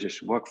on the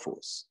British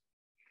workforce.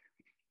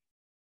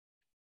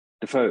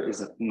 Defoe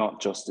is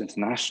not just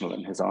international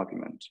in his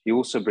argument. He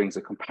also brings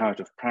a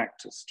comparative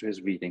practice to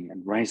his reading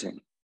and writing.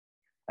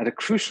 At a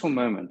crucial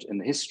moment in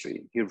the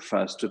history, he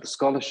refers to the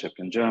scholarship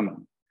in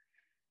German,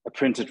 a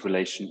printed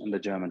relation in the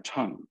German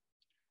tongue,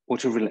 or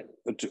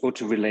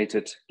to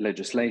related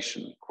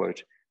legislation,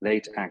 quote,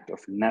 late act of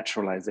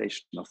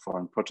naturalization of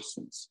foreign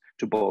Protestants,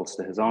 to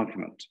bolster his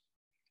argument.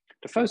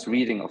 Defoe's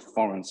reading of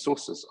foreign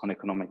sources on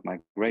economic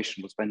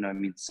migration was by no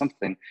means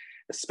something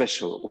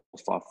special or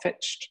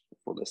far-fetched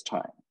for this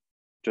time.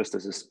 Just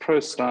as his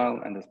prose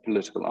style and his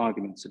political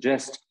arguments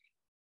suggest,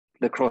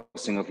 the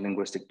crossing of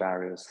linguistic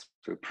barriers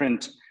through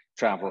print,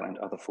 travel, and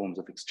other forms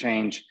of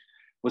exchange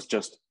was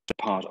just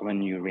part of a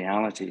new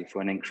reality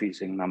for an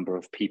increasing number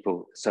of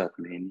people,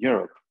 certainly in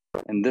Europe.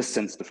 In this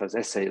sense, Defoe's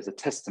essay is a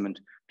testament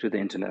to the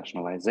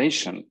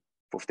internationalization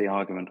of the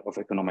argument of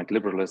economic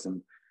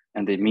liberalism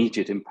and the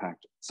immediate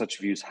impact such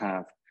views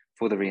have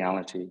for the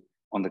reality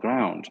on the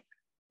ground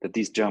that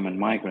these German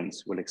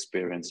migrants will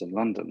experience in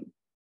London.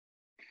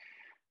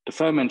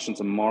 Defoe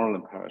mentions a moral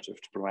imperative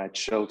to provide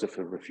shelter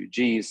for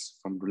refugees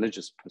from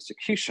religious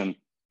persecution,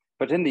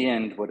 but in the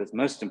end, what is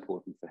most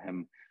important for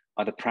him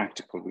are the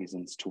practical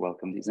reasons to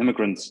welcome these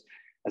immigrants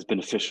as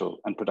beneficial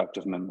and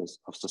productive members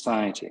of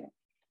society.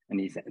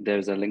 And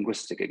there's a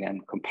linguistic, again,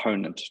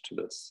 component to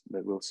this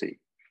that we'll see.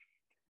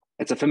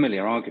 It's a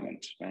familiar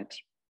argument, right?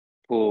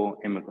 Poor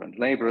immigrant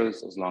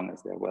laborers, as long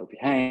as they're well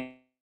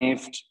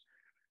behaved,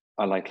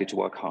 are likely to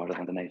work harder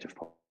than the native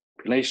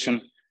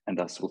population, and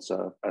thus will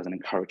serve as an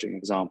encouraging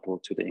example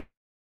to the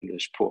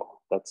English poor.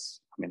 That's,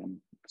 I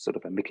mean, sort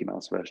of a Mickey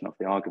Mouse version of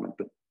the argument,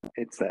 but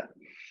it's there.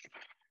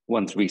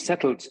 Once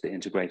resettled, the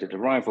integrated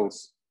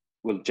arrivals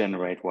will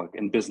generate work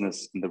in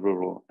business in the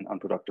rural and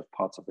unproductive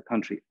parts of the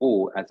country,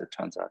 or as it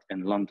turns out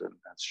in London,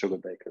 as sugar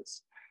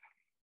bakers.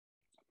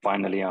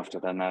 Finally, after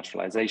their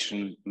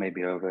naturalization,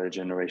 maybe over a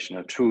generation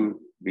or two,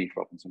 read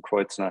Robinson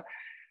Kreutznaer,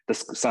 the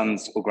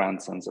sons or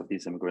grandsons of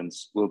these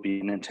immigrants will be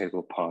an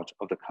integral part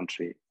of the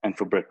country, and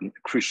for Britain,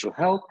 a crucial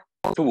help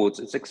towards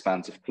its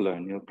expansive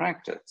colonial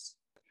practice.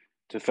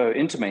 Defoe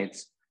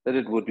intimates that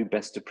it would be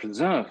best to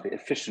preserve the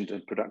efficient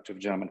and productive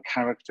German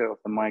character of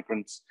the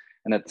migrants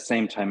and at the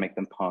same time make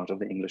them part of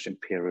the English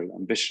imperial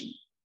ambition.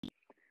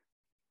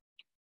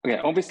 Okay,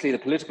 obviously the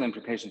political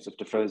implications of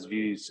Defoe's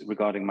views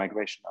regarding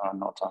migration are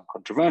not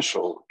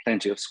uncontroversial.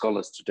 Plenty of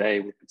scholars today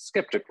would be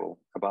skeptical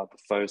about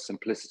Defoe's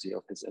simplicity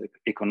of his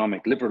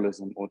economic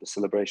liberalism or the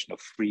celebration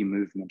of free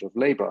movement of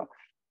labor.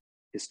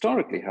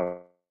 Historically,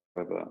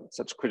 however,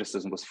 such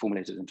criticism was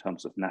formulated in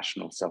terms of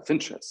national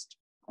self-interest.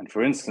 And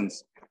for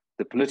instance,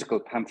 the political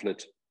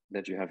pamphlet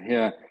that you have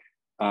here,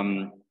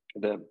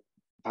 the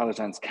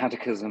Palatine's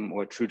Catechism,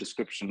 or a true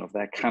description of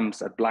their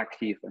camps at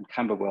Blackheath and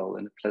Camberwell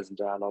in a pleasant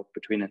dialogue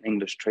between an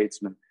English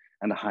tradesman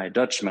and a High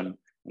Dutchman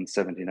in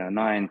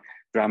 1709,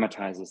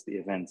 dramatizes the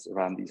events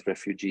around these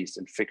refugees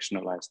in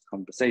fictionalized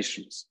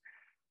conversations.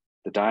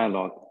 The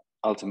dialogue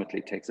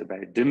ultimately takes a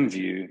very dim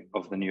view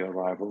of the new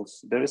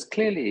arrivals. There is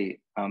clearly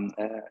an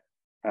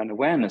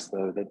awareness,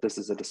 though, that this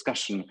is a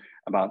discussion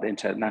about the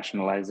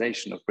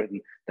internationalization of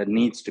Britain that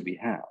needs to be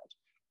had.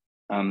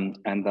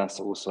 And thus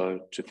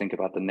also to think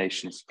about the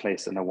nation's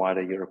place in a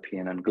wider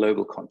European and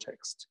global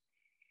context.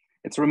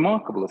 It's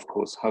remarkable, of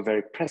course, how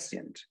very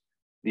prescient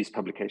these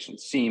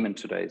publications seem in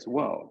today's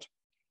world.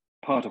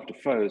 Part of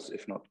Defoe's,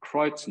 if not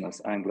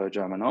Kreutznaer's,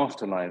 Anglo-German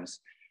Afterlives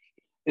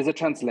is a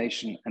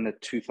translation and a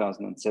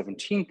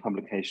 2017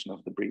 publication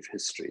of the brief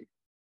history,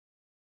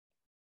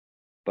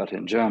 but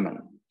in German.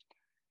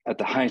 At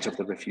the height of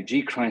the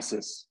refugee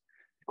crisis,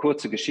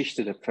 Kurze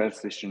Geschichte der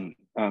pfälzischen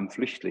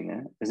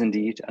Flüchtlinge is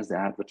indeed, as the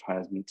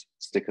advertisement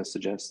sticker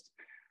suggests,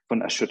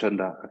 von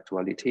erschütternder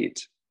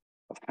Aktualität,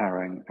 of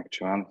harrowing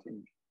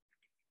actuality.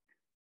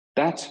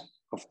 That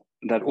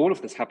all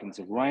of this happens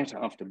right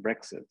after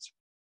Brexit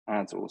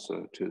adds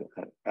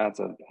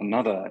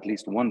another, at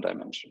least one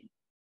dimension.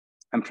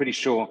 I'm pretty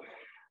sure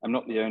I'm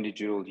not the only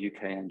dual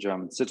UK and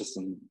German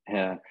citizen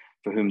here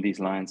for whom these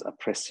lines are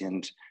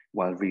prescient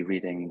while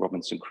rereading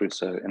Robinson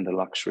Crusoe in the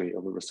luxury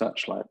of a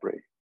research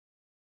library.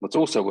 What's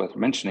also worth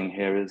mentioning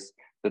here is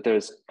that there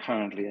is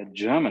currently a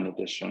German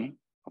edition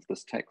of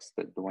this text,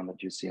 the one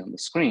that you see on the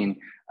screen,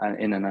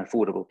 in an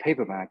affordable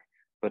paperback,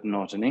 but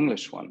not an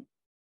English one.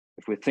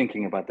 If we're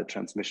thinking about the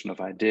transmission of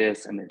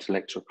ideas and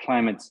intellectual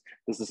climates,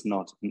 this is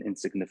not an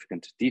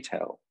insignificant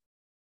detail.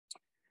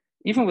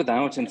 Even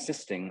without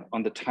insisting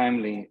on the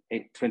timely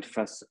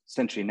 21st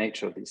century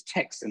nature of these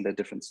texts in their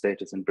different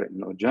status in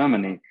Britain or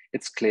Germany,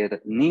 it's clear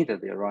that neither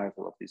the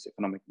arrival of these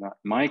economic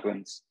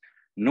migrants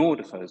nor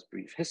Defoe's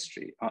brief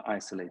history are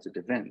isolated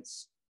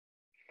events.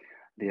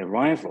 The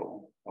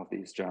arrival of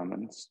these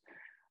Germans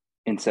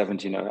in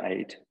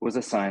 1708 was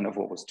a sign of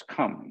what was to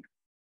come.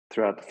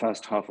 Throughout the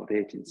first half of the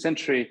 18th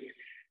century,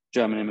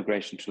 German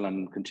immigration to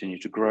London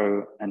continued to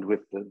grow, and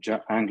with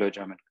the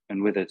Anglo-German,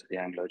 and with it, the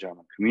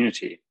Anglo-German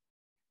community.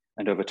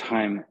 And over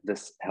time,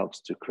 this helps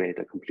to create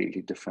a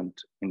completely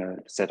different,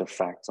 set of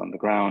facts on the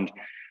ground.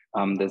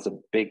 There's a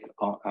big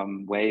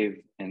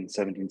wave in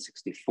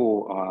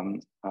 1764,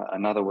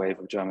 another wave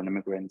of German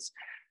immigrants,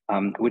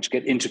 which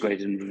get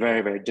integrated in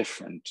very, very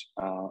different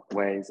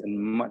ways and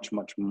much,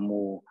 much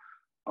more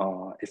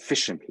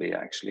efficiently,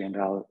 actually. And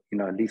I'll,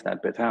 leave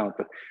that bit out.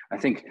 But I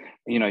think,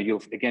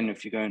 you'll, again,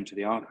 if you go into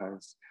the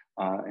archives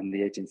in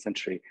the 18th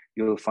century,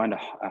 you'll find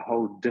a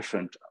whole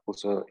different,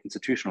 also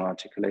institutional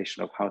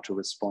articulation of how to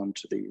respond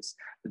to these.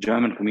 The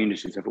German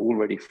communities have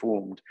already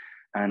formed,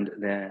 and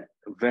they're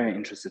very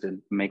interested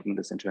in making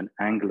this into an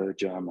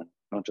Anglo-German,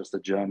 not just a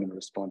German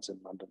response in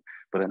London,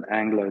 but an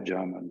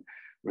Anglo-German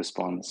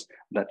response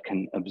that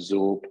can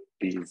absorb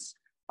these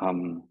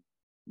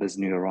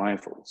new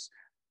arrivals.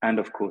 And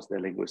of course,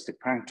 their linguistic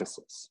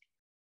practices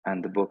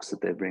and the books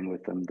that they bring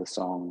with them, the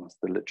songs,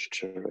 the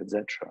literature,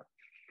 etc.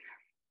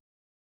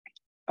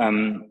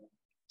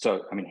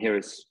 Here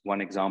is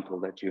one example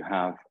that you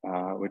have,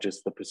 which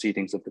is the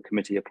proceedings of the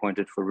committee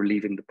appointed for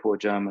relieving the poor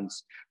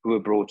Germans who were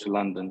brought to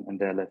London and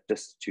there left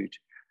destitute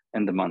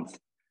in the month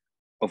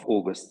of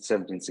August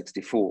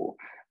 1764.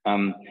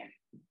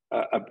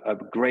 A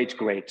great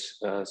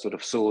sort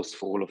of source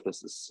for all of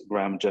this is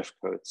Graham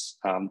Jeffcoat's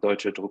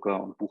Deutsche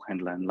Drucker und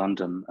Buchhändler in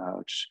London,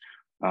 which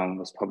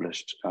was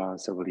published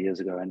several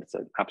years ago, and it's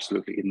an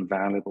absolutely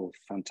invaluable,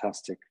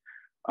 fantastic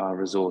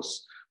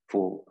resource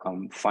for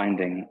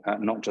finding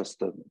not just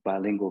the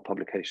bilingual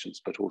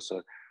publications, but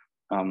also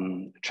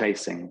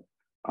tracing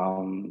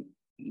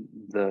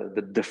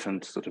the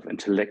different sort of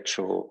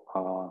intellectual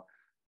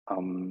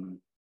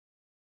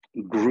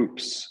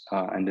groups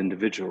and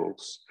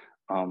individuals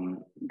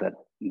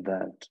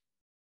that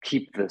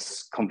keep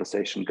this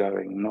conversation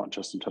going, not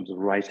just in terms of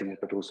writing it,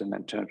 but also in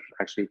terms of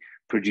actually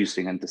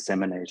producing and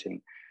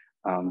disseminating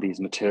these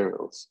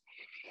materials.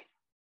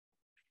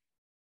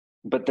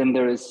 But then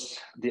there is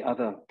the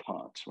other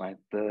part, right?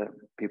 The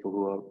people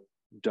who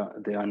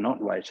they are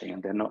not writing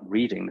and they're not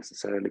reading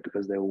necessarily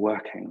because they're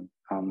working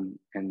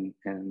in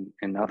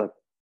other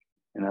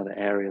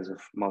areas of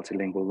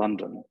multilingual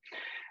London.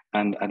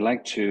 And I'd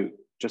like to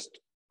just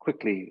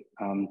quickly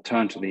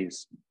turn to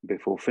these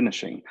before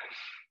finishing.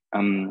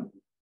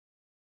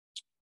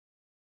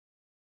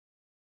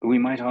 We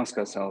might ask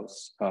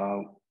ourselves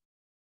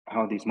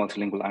how these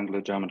multilingual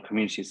Anglo-German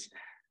communities,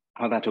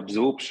 how that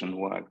absorption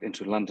worked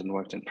into London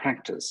worked in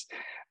practice.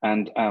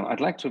 And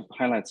I'd like to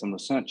highlight some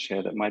research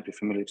here that might be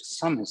familiar to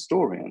some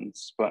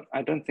historians, but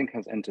I don't think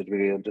has entered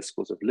really a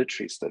discourse of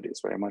literary studies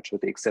very much,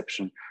 with the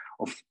exception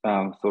of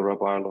Thora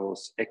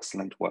Barlow's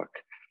excellent work.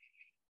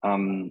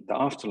 The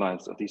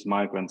afterlives of these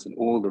migrants and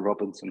all the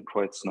Robinson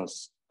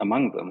Kreutznaers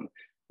among them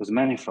was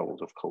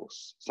manifold, of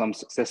course. Some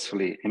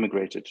successfully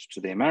immigrated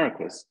to the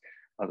Americas,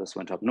 others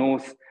went up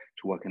north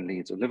to work in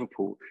Leeds or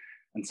Liverpool,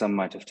 and some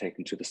might have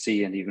taken to the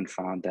sea and even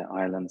found their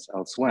islands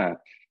elsewhere.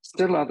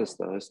 Still others,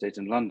 though, stayed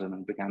in London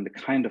and began the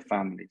kind of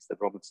families that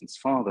Robinson's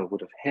father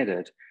would have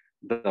headed,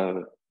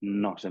 though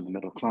not in the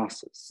middle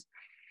classes.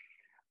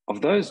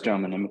 Of those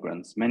German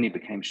immigrants, many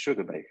became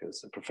sugar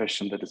bakers, a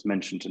profession that is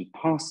mentioned in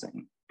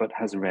passing, but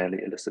has rarely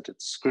elicited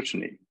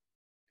scrutiny.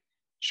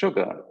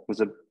 Sugar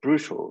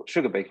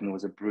baking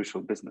was a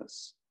brutal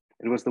business.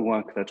 It was the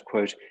work that,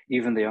 quote,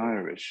 even the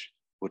Irish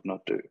would not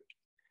do.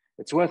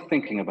 It's worth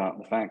thinking about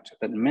the fact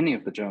that many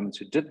of the Germans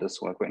who did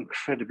this work were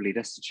incredibly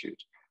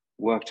destitute,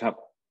 worked up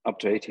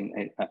to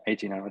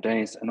 18-hour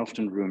days and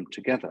often roomed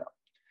together.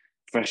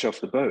 Fresh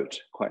off the boat,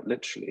 quite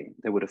literally,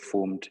 they would have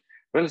formed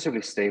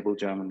relatively stable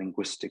German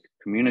linguistic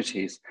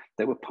communities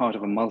that were part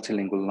of a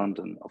multilingual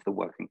London of the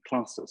working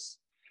classes.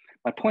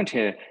 My point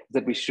here is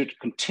that we should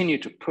continue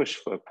to push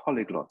for a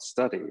polyglot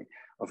study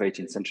of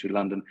 18th century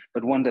London,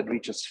 but one that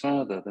reaches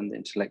further than the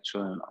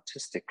intellectual and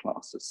artistic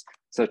classes,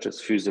 such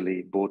as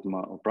Fuseli,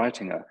 Bodmer, or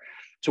Breitinger,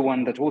 to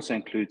one that also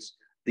includes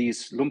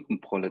these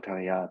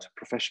Lumpenproletariat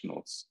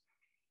professionals.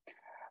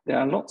 There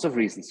are lots of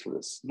reasons for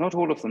this, not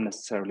all of them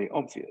necessarily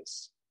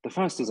obvious. The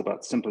first is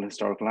about simple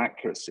historical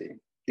accuracy.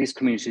 These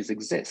communities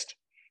exist.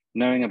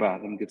 Knowing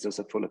about them gives us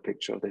a fuller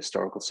picture of the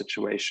historical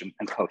situation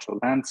and cultural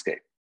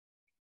landscape.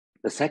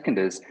 The second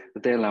is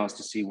that they allow us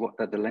to see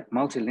that the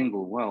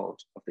multilingual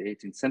world of the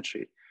 18th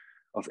century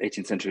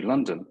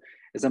London,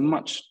 is a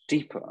much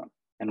deeper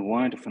and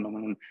wider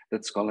phenomenon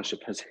that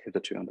scholarship has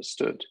hitherto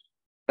understood.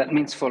 That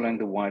means following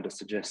the wider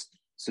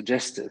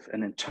suggestive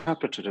and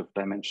interpretative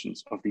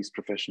dimensions of these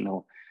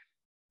professions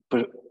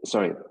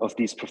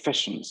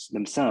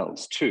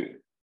themselves too.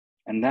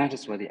 And that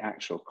is where the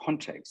actual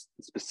context,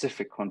 the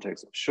specific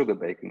context of sugar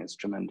baking is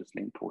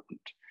tremendously important.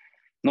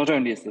 Not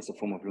only is this a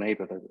form of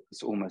labor that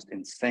is almost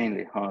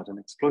insanely hard and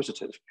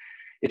exploitative,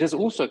 it is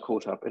also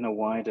caught up in a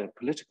wider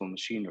political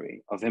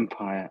machinery of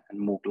empire and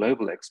more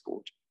global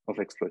export of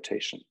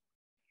exploitation.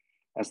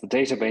 As the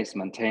database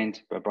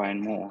maintained by Brian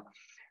Moore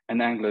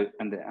and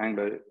the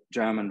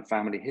Anglo-German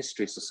Family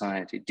History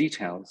Society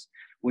details,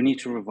 we need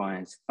to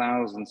revise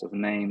thousands of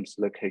names,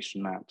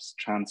 location maps,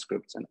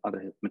 transcripts, and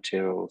other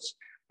materials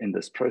in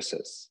this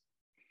process.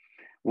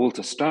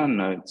 Walter Stern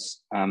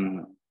notes,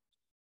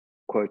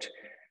 quote,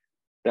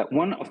 that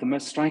one of the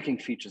most striking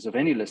features of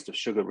any list of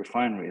sugar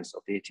refineries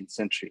of the 18th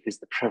century is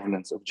the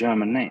prevalence of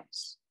German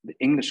names. The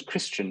English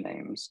Christian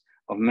names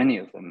of many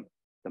of them,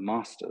 the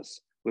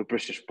masters, were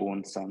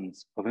British-born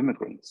sons of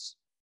immigrants.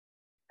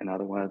 In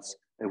other words,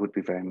 they would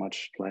be very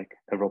much like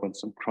a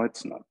Robinson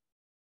Kreutznaer.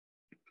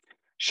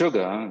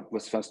 Sugar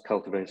was first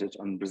cultivated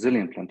on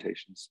Brazilian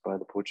plantations by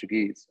the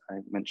Portuguese.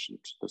 I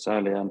mentioned this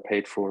earlier, and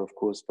paid for, of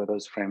course, by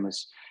those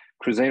famous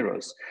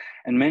Cruzeiros.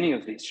 And many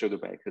of these sugar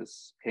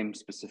bakers came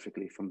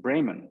specifically from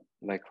Bremen,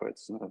 like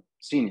Kreutznaer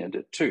Senior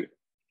did too.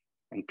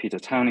 In Peter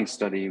Towney's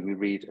study, we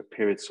read a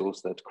period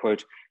source that,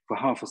 quote, for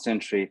half a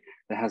century,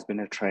 there has been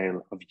a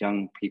trail of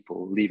young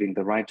people leaving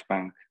the right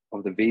bank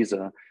of the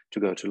Weser to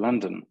go to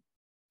London.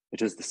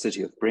 It is the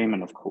city of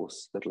Bremen, of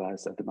course, that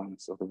lies at the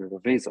banks of the river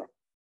Weser.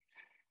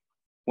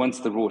 Once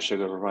the raw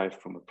sugar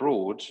arrived from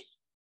abroad,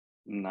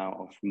 now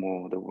of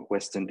more the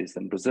West Indies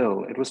than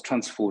Brazil, it was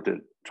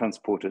transported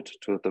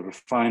to the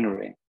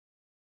refinery,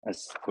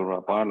 as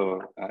Thora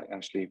Barlow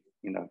actually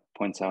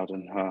points out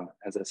in her,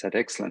 as I said,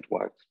 excellent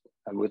work.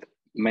 With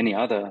many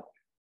other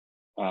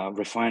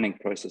refining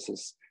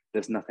processes,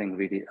 there's nothing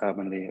really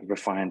urbanly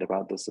refined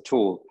about this at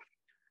all.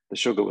 The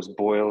sugar was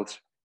boiled,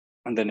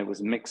 and then it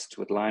was mixed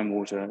with lime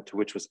water, to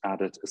which was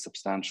added a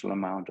substantial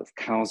amount of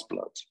cow's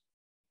blood.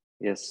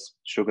 Yes,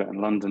 sugar in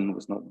London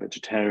was not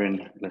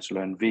vegetarian, let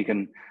alone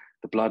vegan,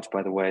 The blood,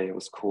 by the way,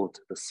 was called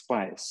the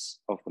spice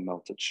of the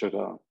melted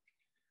sugar.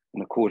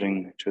 And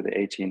according to the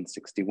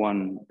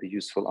 1861, the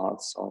useful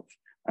arts of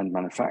and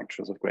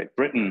manufacturers of Great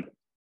Britain,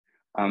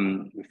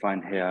 we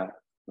find here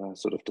a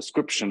sort of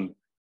description,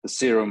 the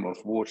serum of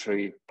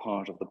watery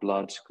part of the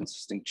blood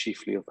consisting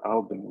chiefly of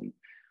albumin,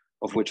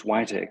 of which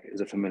white egg is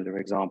a familiar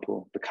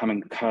example,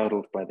 becoming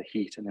curdled by the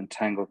heat and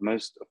entangled,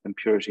 most of the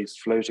impurities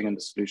floating in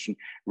the solution,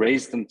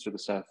 raised them to the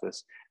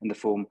surface in the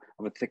form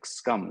of a thick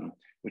scum,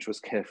 which was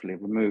carefully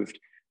removed.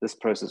 This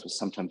process was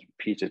sometimes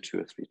repeated 2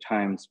 or 3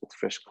 times with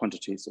fresh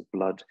quantities of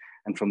blood,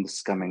 and from the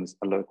scummings,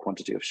 a low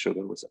quantity of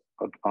sugar was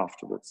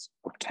afterwards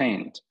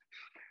obtained.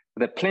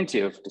 There are plenty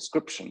of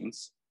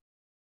descriptions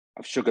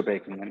of sugar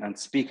baking and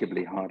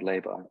unspeakably hard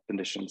labor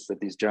conditions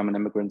that these German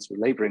immigrants were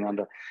laboring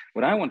under.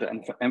 What I want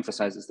to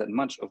emphasize is that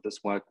much of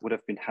this work would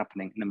have been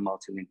happening in a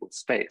multilingual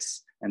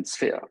space and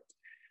sphere.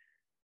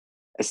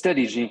 A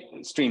steady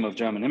stream of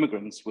German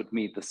immigrants would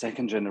meet the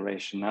second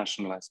generation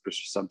nationalized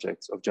British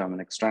subjects of German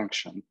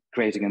extraction,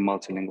 creating a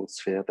multilingual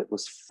sphere that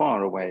was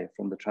far away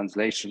from the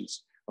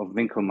translations of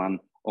Winkelmann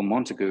or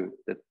Montagu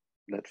that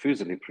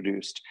Fuseli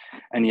produced,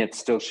 and yet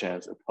still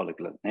shares a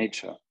polyglot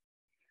nature.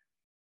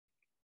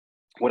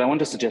 What I want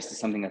to suggest is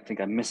something I think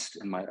I missed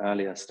in my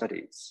earlier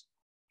studies.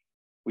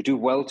 We do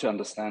well to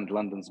understand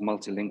London's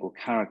multilingual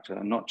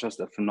character, not just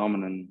a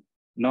phenomenon,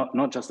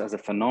 not just as a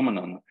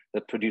phenomenon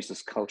that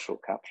produces cultural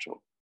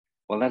capital.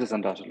 While that is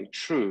undoubtedly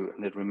true,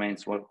 and it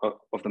remains one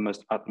of the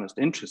most utmost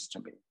interest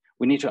to me,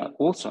 we need to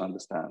also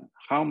understand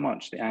how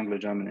much the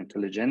Anglo-German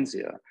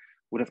intelligentsia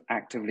would have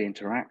actively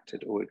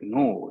interacted or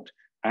ignored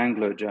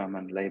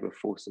Anglo-German labor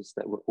forces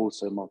that were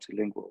also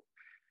multilingual.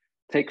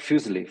 Take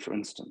Fuseli, for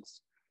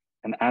instance.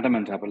 An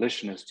adamant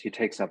abolitionist, he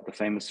takes up the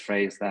famous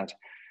phrase that,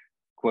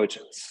 quote,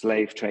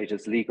 slave trade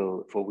is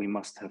legal for we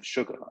must have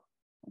sugar,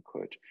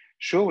 unquote.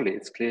 Surely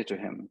it's clear to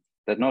him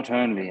that not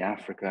only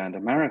Africa and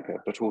America,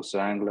 but also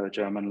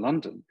Anglo-German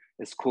London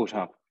is caught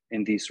up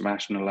in these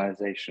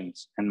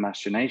rationalizations and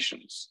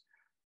machinations,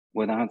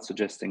 without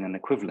suggesting an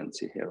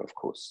equivalency here, of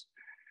course.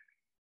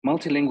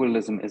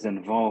 Multilingualism is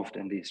involved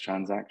in these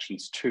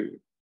transactions too.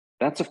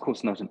 That's, of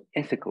course, not an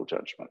ethical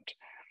judgment.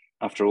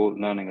 After all,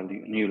 learning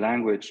a new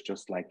language,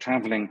 just like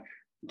traveling,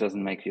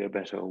 doesn't make you a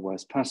better or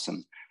worse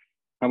person.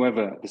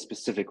 However, the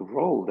specific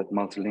role that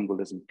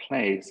multilingualism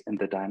plays in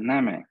the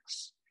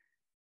dynamics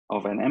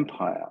of an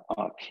empire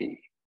are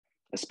key.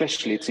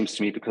 Especially, it seems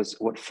to me, because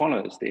what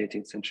follows the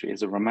 18th century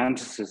is a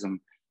romanticism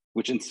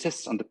which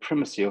insists on the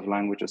primacy of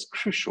language as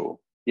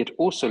crucial, yet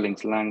also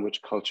links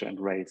language, culture, and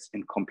race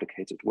in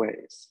complicated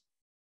ways.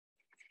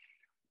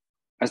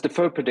 As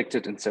Defoe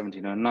predicted in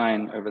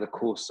 1709, over the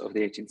course of the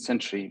 18th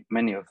century,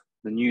 many of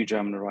the new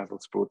German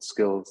arrivals brought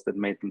skills that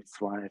made them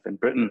thrive in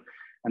Britain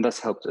and thus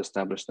helped to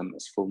establish them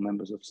as full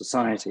members of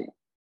society.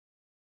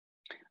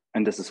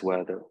 And this is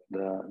where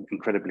the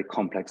incredibly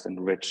complex and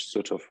rich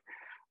sort of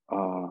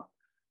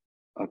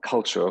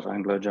culture of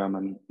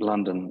Anglo-German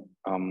London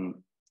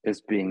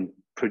is being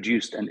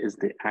produced and is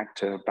the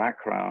actor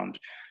background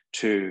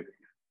to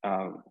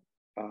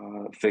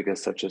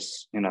figures such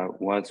as,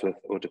 Wordsworth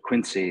or De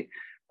Quincey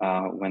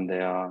when they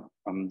are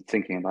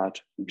thinking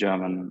about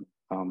German,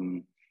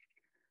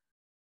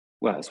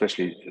 well,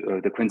 especially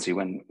De Quincey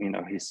when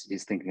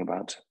he's thinking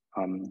about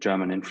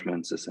German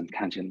influences and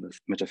Kantian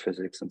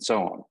metaphysics and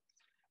so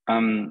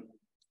on.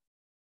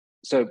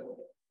 So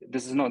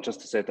this is not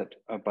just to say that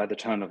by the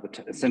turn of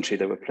the century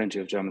there were plenty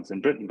of Germans in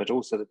Britain, but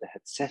also that they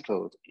had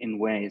settled in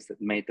ways that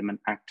made them an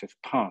active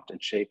part in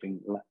shaping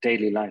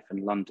daily life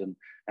in London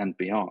and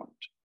beyond.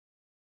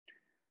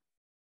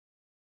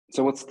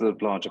 So what's the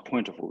larger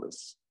point of all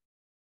this?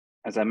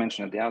 As I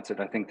mentioned at the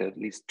outset, I think there are at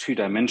least 2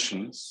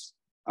 dimensions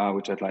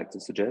which I'd like to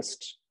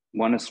suggest.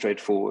 One is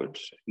straightforward,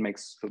 it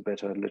makes for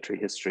better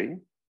literary history.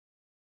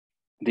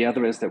 The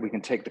other is that we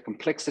can take the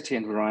complexity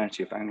and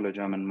variety of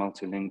Anglo-German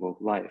multilingual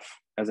life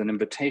as an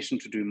invitation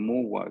to do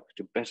more work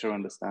to better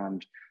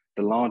understand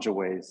the larger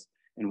ways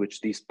in which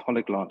these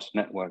polyglot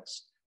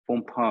networks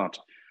form part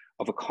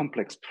of a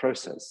complex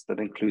process that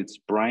includes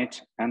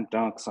bright and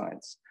dark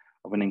sides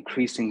of an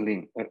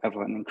increasing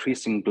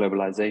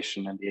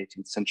globalization in the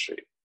 18th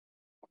century.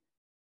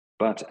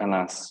 But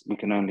alas, we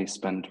can only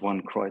spend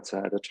one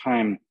Kreutzer at a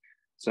time,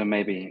 so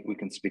maybe we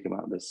can speak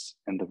about this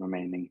in the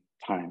remaining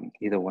time.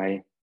 Either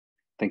way,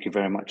 thank you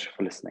very much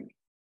for listening.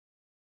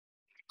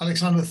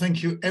 Alexander,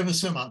 thank you ever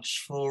so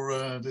much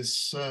for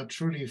this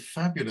truly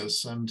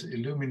fabulous and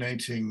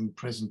illuminating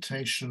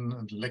presentation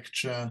and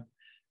lecture.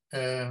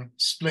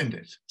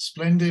 Splendid,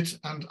 splendid.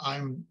 And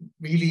I'm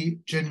really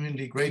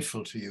genuinely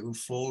grateful to you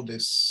for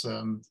this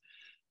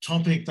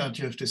topic that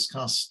you have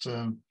discussed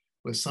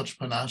with such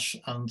panache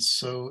and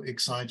so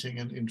exciting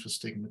and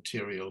interesting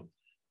material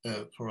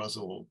for us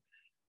all.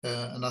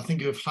 And I think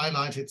you have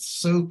highlighted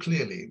so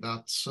clearly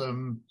that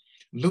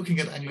looking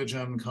at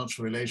Anglo-German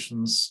cultural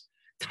relations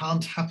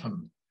can't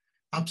happen,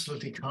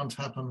 absolutely can't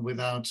happen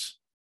without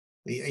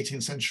the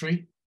 18th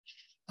century,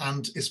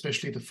 and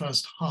especially the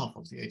first half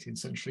of the 18th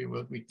century,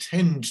 where we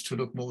tend to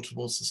look more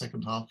towards the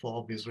second half for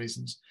obvious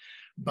reasons.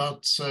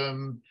 But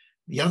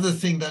The other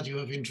thing that you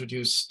have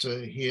introduced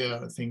here,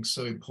 I think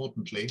so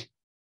importantly,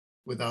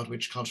 without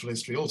which cultural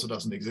history also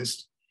doesn't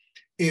exist,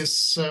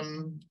 is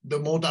the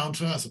more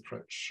down-to-earth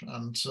approach.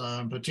 And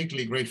I'm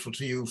particularly grateful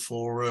to you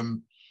for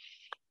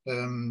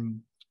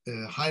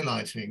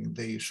highlighting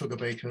the sugar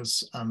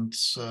bakers and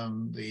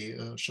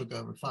the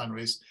sugar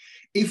refineries.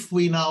 If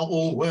we now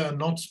all were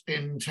not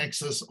in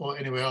Texas or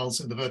anywhere else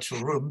in the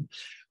virtual room,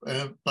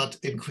 but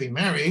in Queen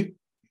Mary,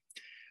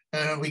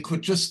 we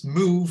could just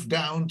move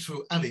down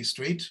to Alley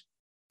Street,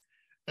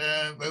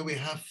 where we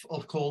have,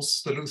 of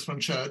course, the Lutheran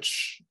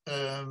Church,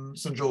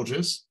 St.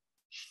 George's,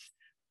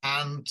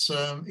 and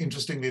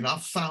interestingly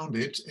enough,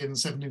 founded in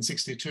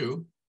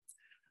 1762.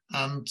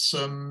 And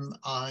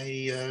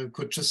I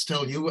could just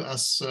tell you,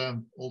 as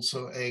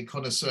also a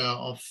connoisseur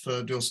of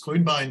Durst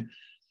Grünbein,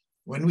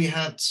 when we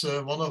had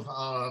one of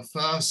our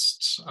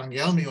first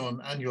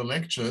Anglo-German annual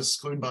lectures,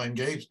 Grünbein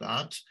gave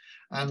that,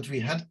 and we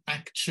had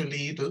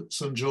actually the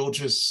St.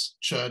 George's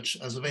Church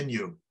as a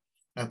venue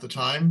at the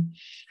time,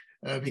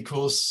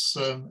 because,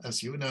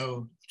 as you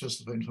know,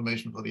 just for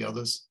information for the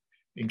others,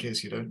 in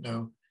case you don't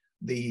know,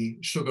 the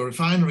sugar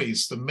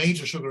refineries, the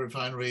major sugar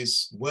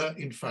refineries, were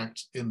in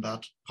fact in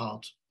that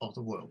part of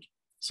the world.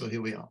 So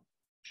here we are.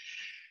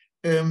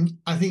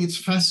 I think it's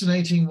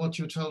fascinating what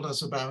you told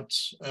us about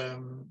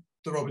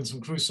the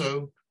Robinson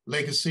Crusoe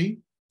legacy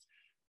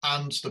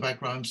and the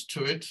background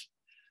to it.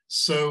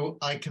 So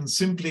I can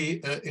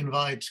simply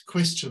invite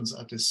questions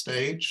at this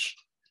stage.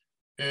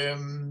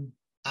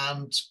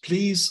 And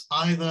please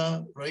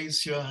either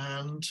raise your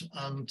hand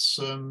and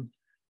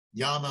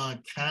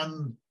Jana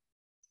can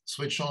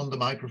switch on the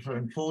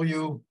microphone for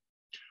you,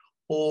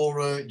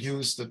 or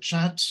use the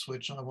chat,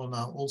 which I will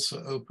now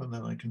also open,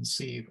 and I can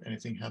see if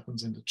anything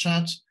happens in the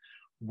chat,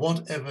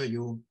 whatever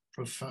you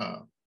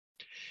prefer.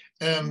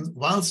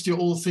 Whilst you're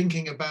all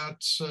thinking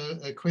about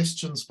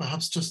questions,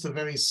 perhaps just a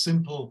very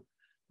simple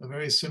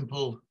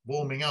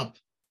warming up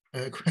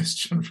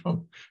question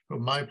from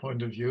my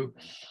point of view.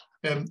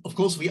 Of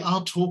course, we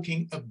are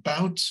talking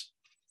about,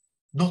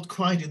 not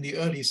quite in the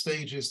early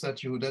stages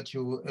that you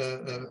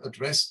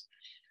addressed,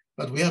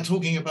 but we are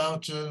talking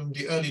about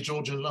the early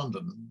Georgian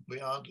London. We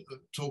are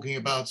talking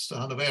about the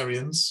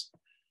Hanoverians.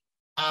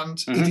 And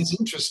it is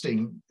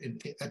interesting,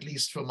 at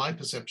least from my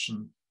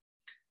perception,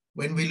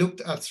 when we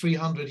looked at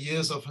 300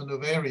 years of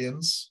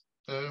Hanoverians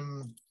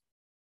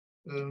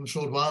a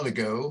short while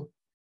ago,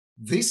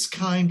 this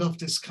kind of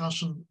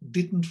discussion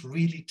didn't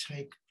really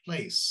take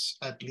place,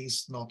 at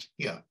least not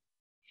here.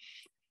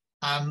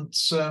 And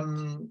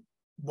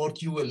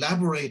what you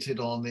elaborated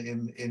on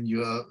in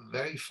your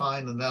very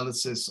fine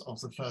analysis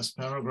of the first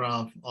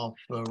paragraph of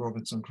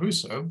Robinson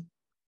Crusoe,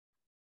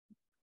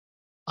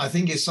 I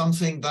think is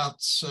something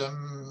that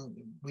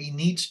we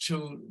need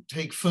to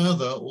take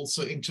further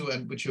also into,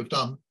 and which you've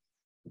done,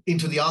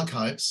 into the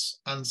archives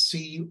and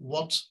see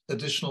what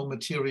additional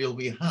material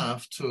we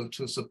have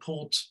to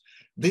support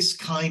this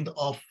kind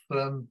of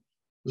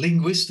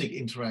linguistic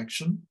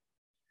interaction.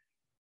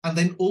 And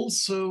then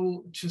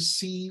also to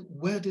see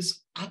where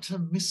this utter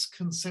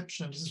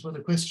misconception, this is where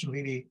the question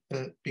really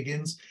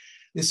begins,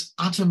 this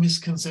utter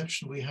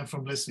misconception we have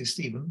from Leslie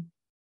Stephen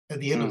at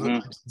the end of the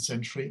 19th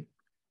century.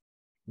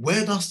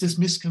 Where does this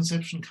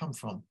misconception come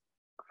from?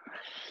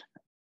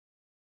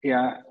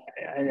 Yeah,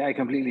 I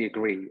completely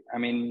agree. I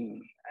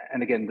mean,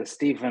 and again, the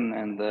Stephen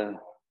and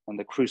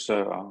the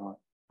Crusoe are,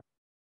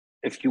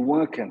 if you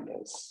work in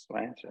this,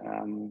 right,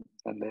 and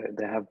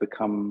they have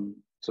become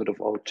sort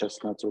of old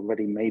chestnuts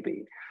already,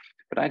 maybe,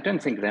 but I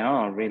don't think they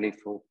are really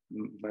for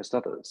most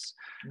others.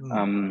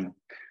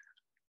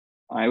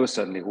 I was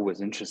certainly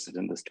always interested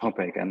in this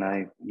topic, and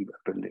I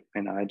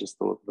just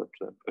thought that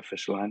the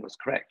official line was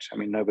correct. I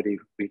mean, nobody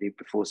really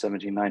before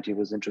 1790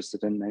 was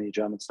interested in any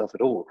German stuff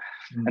at all.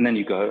 And then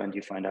you go and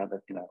you find out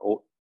that, you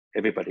know,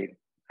 everybody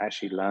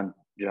actually learned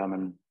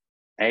German.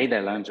 They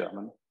learned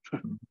German,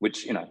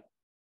 which, you know,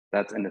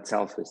 that in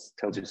itself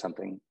tells you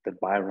something, that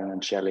Byron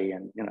and Shelley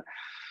and, you know,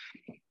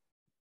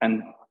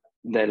 and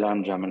they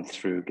learn German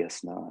through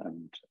Gessner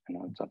and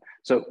so on.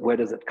 So where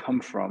does it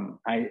come from?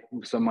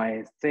 So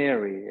my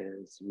theory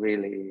is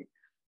really,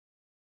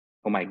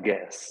 or my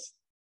guess,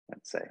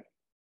 let's say,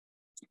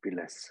 be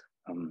less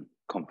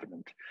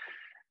confident.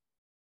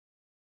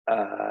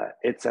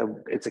 It's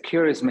a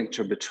curious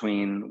mixture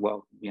between,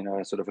 well, you know,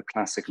 a sort of a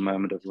classic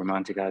moment of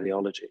romantic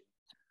ideology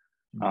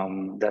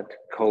that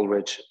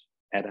Coleridge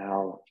et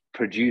al.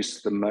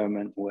 Produced the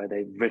moment where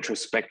they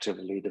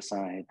retrospectively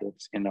decide that,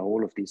 you know,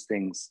 all of these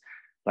things,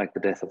 like the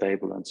death of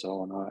Abel and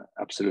so on, are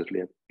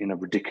absolutely, you know,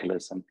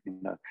 ridiculous and, you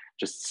know,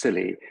 just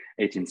silly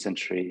 18th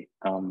century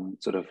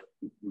sort of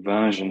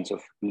versions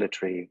of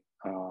literary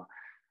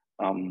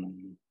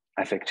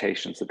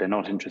affectations that they're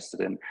not interested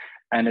in.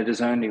 And it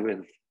is only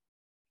with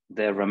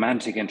their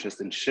romantic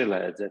interest in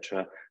Schiller,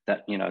 etc.,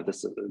 that, you know,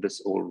 this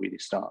all really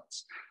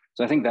starts.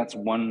 So I think that's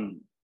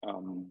one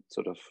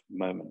sort of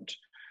moment.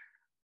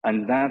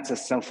 And that's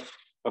a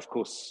of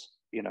course,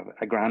 you know,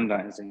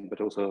 aggrandizing, but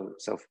also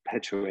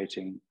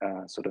self-perpetuating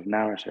sort of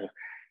narrative.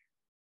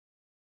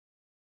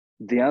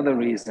 The other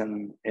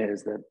reason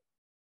is that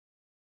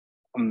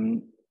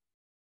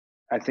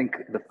I think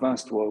the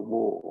First World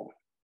War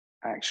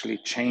actually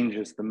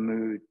changes the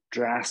mood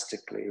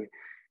drastically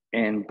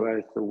in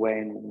both the way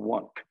and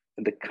what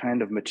the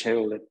kind of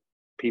material that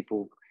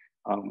people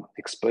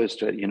exposed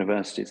to at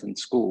universities and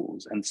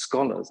schools, and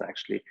scholars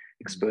actually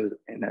exposed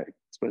in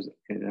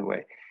a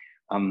way,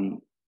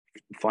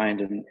 find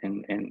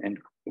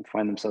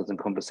themselves in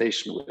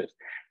conversation with.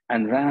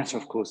 And that,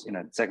 of course,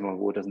 the Second World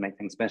War doesn't make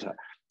things better.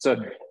 So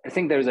I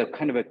think there's a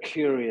kind of a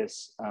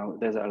curious,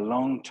 there's a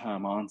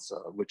long-term answer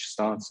which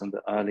starts in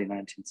the early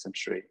 19th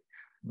century.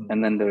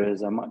 And then there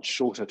is a much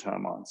shorter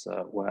term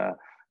answer where,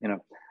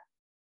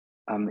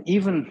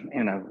 even,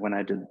 when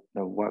I did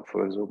the work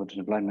for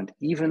Exorbitant Enlightenment,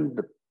 even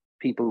the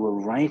people who were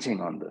writing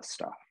on this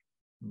stuff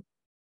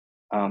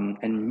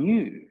and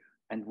knew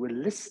and were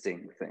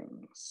listing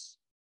things,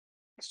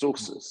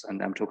 sources,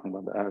 and I'm talking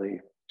about the early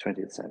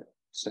 20th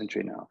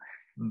century now.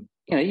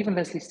 Even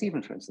Leslie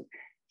Stephen, for instance,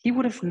 he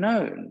would have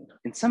known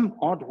in some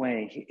odd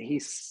way,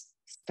 he's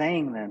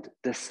saying that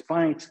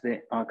despite the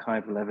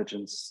archival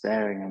evidence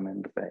staring him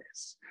in the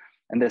face.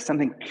 And there's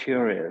something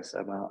curious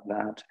about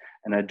that.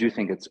 And I do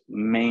think it's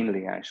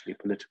mainly actually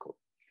political.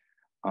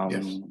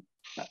 Yes.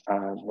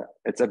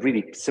 It's a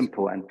really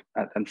simple and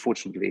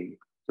unfortunately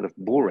sort of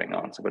boring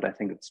answer, but I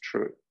think it's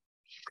true.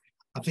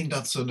 I think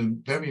that's a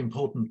very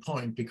important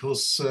point,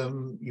 because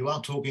you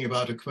are talking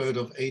about a quote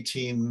of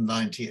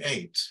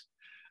 1898.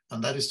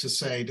 And that is to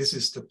say, this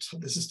is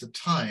the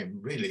time,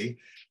 really,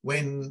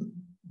 when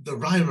the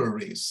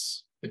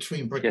rivalries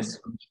between Britain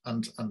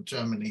and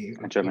Germany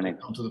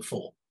come to the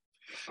fore.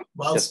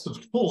 Whilst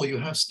before, you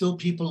have still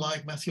people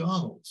like Matthew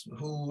Arnold,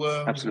 who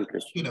absolutely,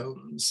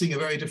 sing a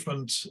very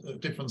different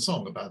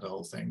song about the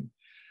whole thing.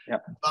 Yeah.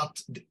 But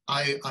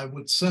I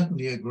would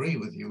certainly agree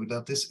with you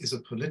that this is a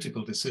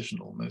political decision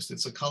almost.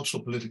 It's a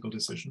cultural political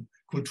decision,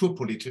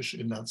 kulturpolitisch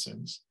in that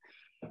sense.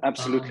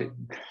 Absolutely.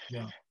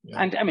 Yeah.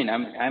 And I mean,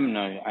 I'm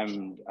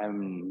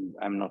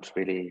not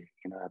really,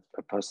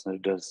 a person who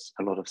does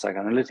a lot of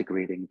psychoanalytic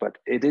reading, but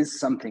there's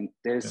something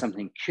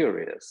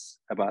curious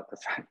about the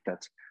fact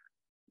that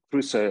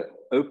Crusoe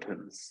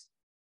opens,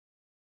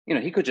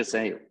 he could just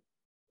say,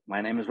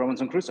 my name is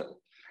Robinson Crusoe.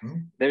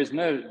 There's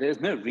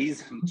no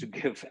reason to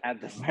give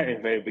at the very,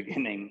 very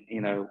beginning,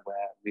 where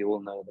we all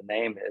know the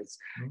name is,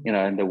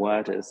 and the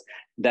word is,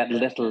 that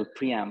little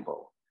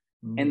preamble.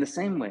 In the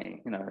same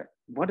way,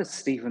 what is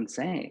Stephen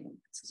saying?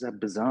 It's a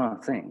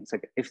bizarre thing. It's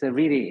like if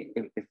really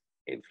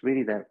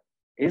there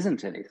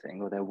isn't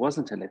anything, or there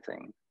wasn't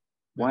anything,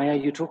 why are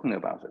you talking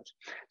about it?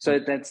 So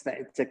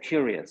it's a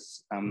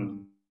curious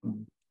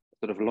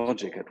sort of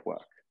logic at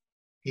work.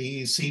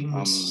 He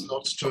seems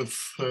not to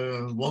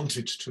have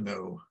wanted to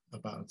know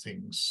about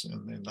things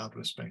in that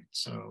respect.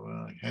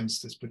 So hence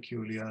this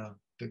peculiar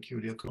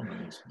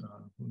comment.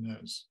 Who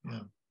knows?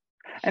 Yeah.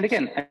 And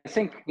again, I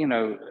think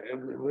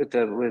with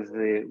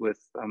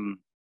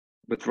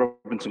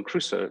Robinson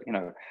Crusoe,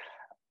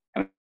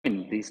 I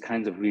mean, these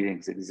kinds of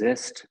readings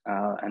exist,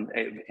 and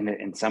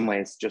in some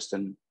ways, just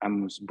an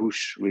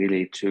amuse-bouche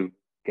really to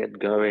get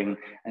going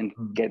and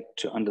get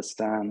to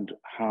understand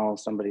how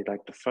somebody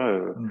like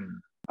Defoe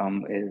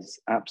is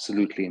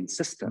absolutely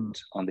insistent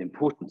on the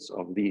importance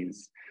of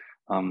these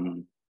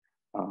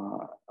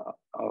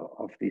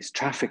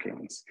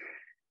traffickings.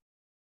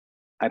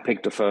 I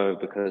picked Defoe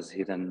because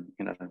he then,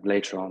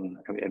 later on,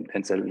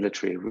 it's a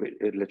literary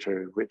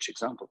rich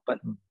example, but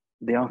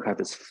the archive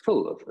is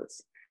full of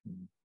this.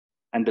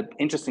 And the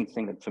interesting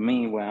thing that for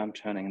me, where I'm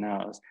turning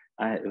now, is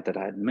that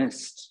I had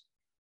missed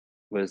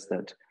was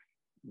that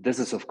this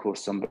is, of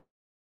course, somebody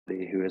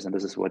who is, and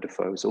this is why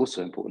Defoe is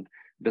also important,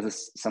 this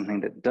is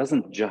something that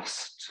doesn't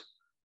just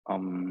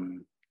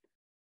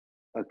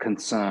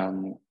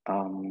concern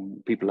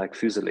people like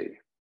Fuseli,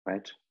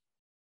 right?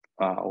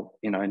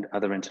 And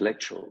other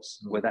intellectuals,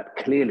 where that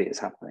clearly is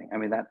happening. I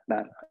mean,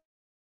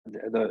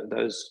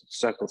 those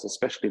circles,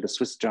 especially the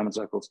Swiss German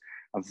circles,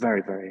 are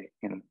very, very,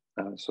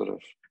 sort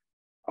of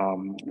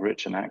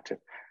rich and active.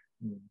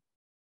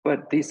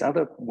 But these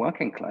other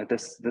working class,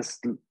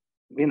 this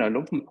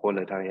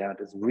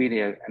Lumpenproletariat is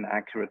really an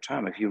accurate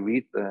term. If you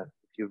read the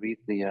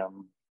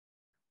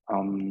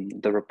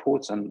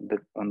reports on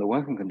the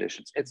working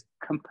conditions, it's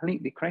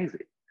completely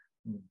crazy.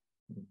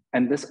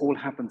 And this all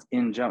happens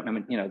in German. I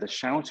mean, the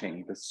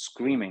shouting, the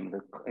screaming,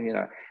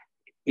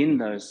 in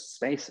those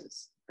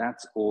spaces,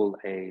 that's all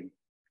a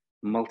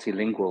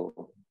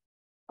multilingual,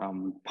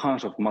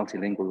 part of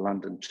multilingual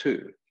London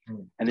too.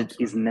 And it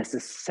is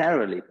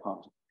necessarily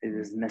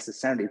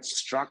it's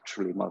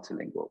structurally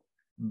multilingual.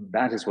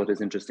 That is what is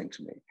interesting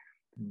to me,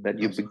 that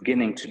you're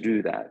beginning to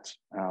do that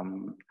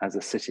as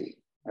a city,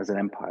 as an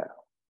empire.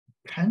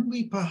 Can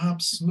we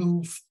perhaps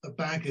move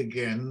back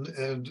again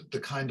the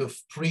kind of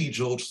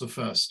pre-George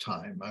I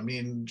time? I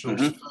mean,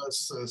 George I,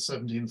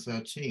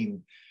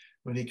 1713,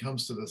 when he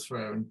comes to the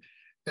throne.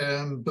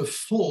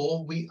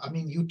 Before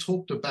you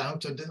talked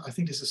about, and I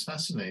think this is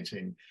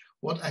fascinating,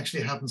 what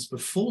actually happens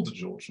before the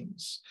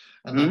Georgians.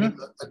 And I mean,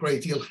 a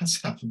great deal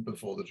has happened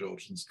before the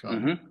Georgians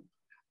come.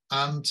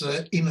 And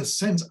in a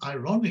sense,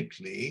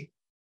 ironically,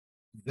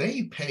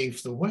 they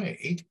paved the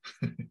way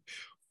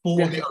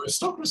for the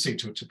aristocracy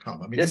to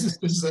come. I mean, this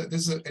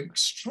is an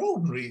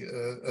extraordinary,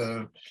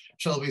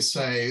 shall we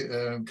say,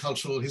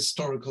 cultural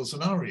historical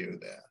scenario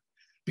there,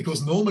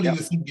 because normally you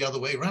think the other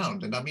way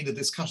around. And I mean, the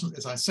discussions,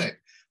 as I said,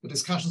 the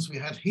discussions we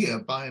had here,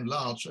 by and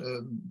large,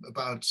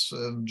 about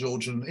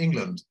Georgian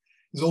England,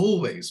 has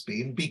always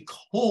been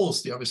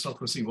because the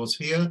aristocracy was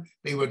here,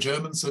 they were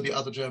Germans, so the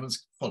other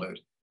Germans followed.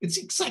 It's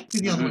exactly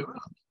the other way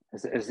around.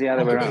 It's the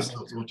other way around.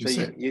 What you so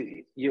said.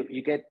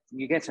 you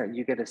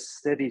get a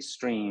steady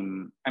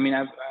stream. I mean,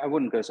 I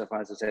wouldn't go so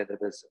far as to say that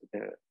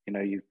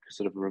you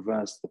sort of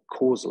reverse the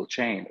causal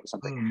chain or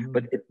something,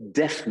 but it's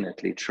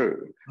definitely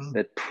true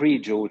that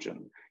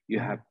pre-Georgian you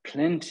have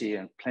plenty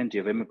of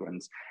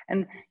immigrants,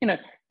 and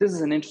this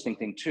is an interesting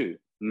thing too.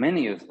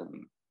 Many of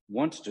them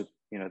wanted to,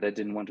 they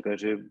didn't want to go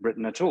to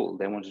Britain at all.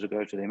 They wanted to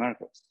go to the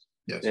Americas.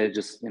 Yes. They're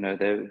just,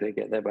 they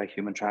get there by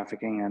human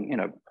trafficking, and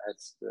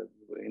it's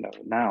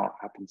now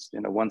happens.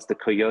 Once the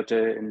coyote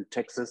in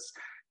Texas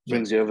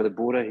brings you over the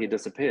border, he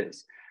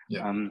disappears.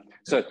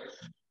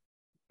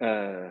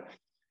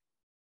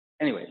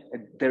 Anyway,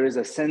 there is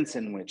a sense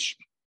in which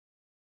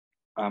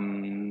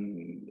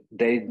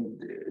they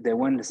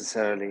weren't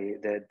necessarily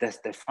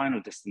their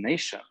final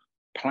destination,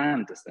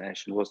 planned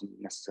destination wasn't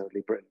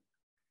necessarily Britain.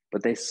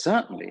 But they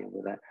certainly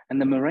were there.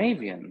 And the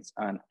Moravians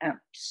are an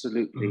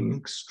absolutely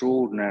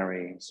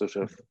extraordinary sort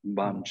of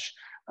bunch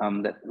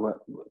that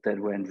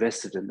were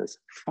invested in this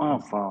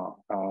far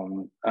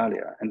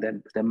earlier.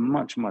 And they're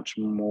much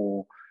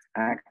more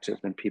active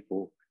than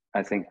people,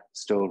 I think,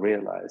 still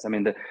realize. I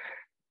mean,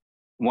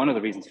 one of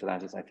the reasons for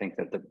that is I think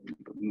that the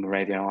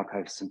Moravian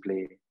archives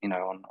simply, they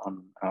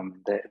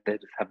haven't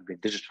been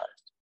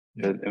digitized.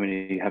 Yeah. I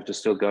mean, you have to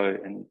still go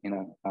and,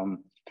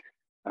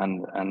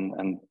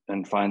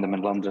 and find them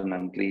in London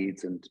and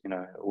Leeds and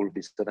all of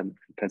these stuff in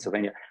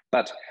Pennsylvania.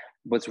 But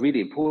what's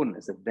really important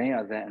is that they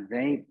are there and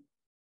they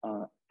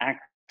are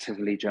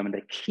actively German.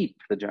 They keep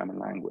the German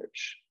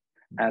language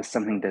as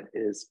something that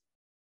is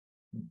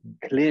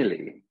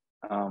clearly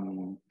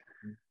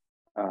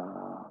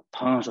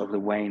part of the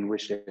way in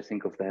which they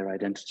think of their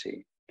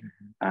identity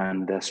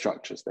and their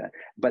structures there,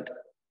 but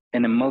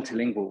in a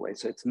multilingual way.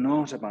 So it's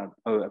not about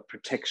a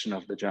protection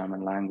of the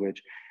German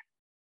language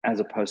as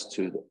opposed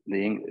to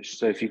the English.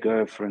 So if you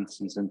go, for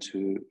instance,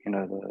 into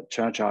the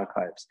church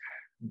archives,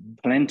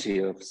 plenty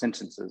of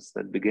sentences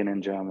that begin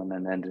in German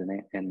and end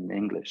in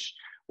English,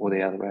 or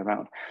the other way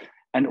around.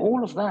 And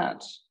all of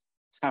that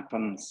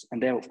happens,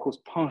 and they're of course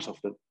part of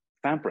the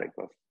fabric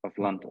of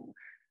London.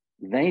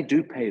 They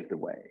do pave the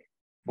way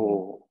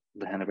for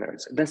the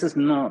Hanoverians. This is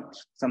not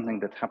something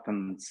that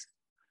happens,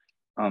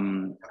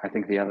 I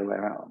think, the other way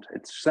around.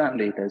 It's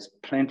certainly, there's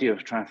plenty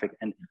of traffic,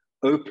 and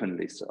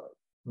openly so.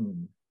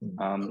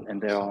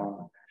 And there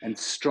are, and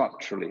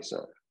structurally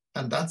so.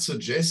 And that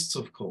suggests,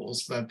 of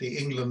course, that the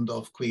England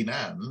of Queen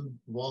Anne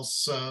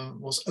was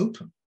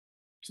open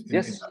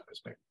in that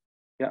respect.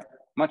 Yeah,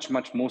 much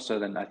more so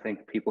than I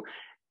think people.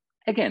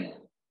 Again,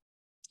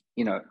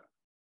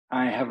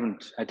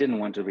 I didn't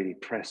want to really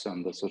press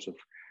on the sort of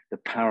the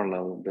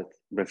parallel with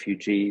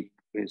refugee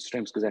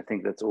streams, because I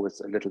think that's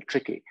always a little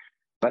tricky.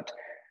 But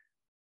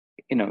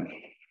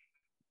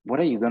what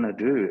are you going to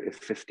do if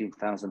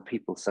 15,000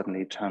 people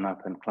suddenly turn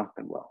up in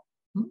Clerkenwell?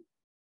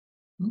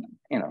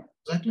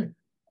 Exactly.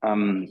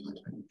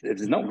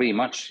 There's not really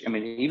much. I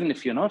mean, even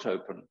if you're not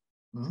open,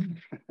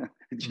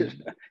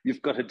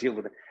 you've got to deal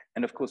with it.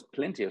 And of course,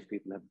 plenty of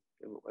people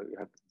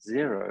have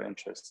zero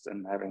interest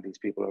in having these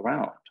people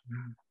around.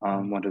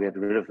 Want to get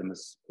rid of them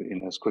as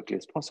quickly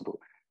as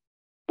possible,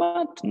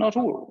 but not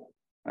all,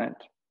 right?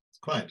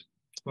 Quite.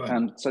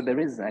 And so there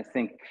is, I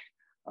think.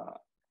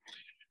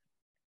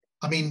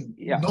 I mean,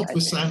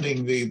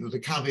 notwithstanding the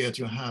caveat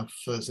you have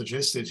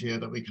suggested here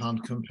that we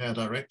can't compare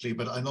directly,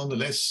 but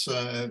nonetheless,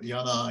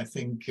 Jana, I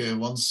think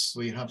once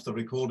we have the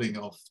recording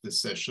of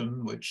this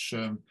session, which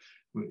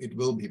it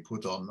will be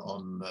put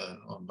online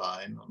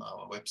on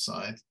our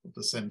website of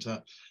the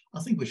center, I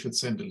think we should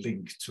send a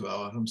link to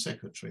our Home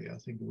Secretary. I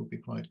think it would be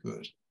quite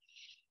good.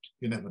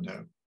 You never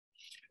know.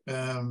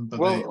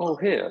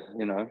 Here,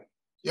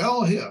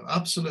 Yeah, here,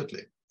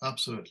 absolutely.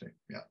 Absolutely,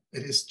 yeah.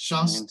 It is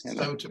just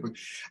so typical.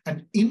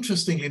 And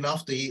interestingly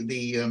enough,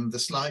 the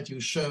slide you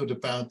showed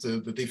about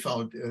the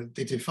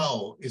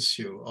DTV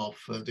issue of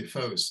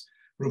Defoe's,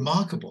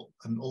 remarkable,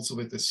 and also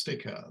with the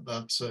sticker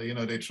that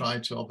they try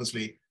to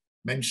obviously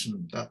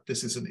mention that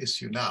this is an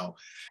issue now.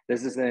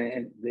 This is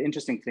the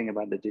interesting thing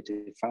about the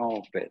DTV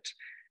bit,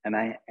 and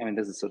I mean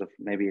this is sort of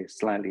maybe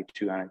slightly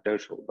too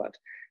anecdotal, but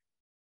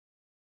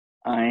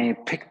I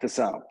picked this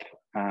up.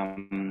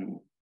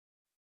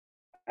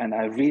 And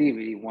I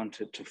really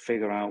wanted to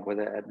figure out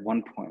whether at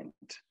one point,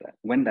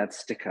 when that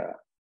sticker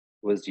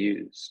was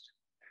used,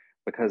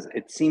 because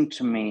it seemed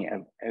to me,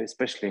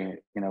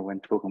 especially when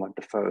talking about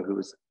Defoe, who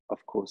was, of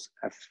course,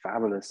 a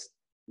fabulous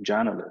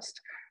journalist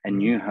and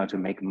knew how to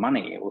make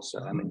money also.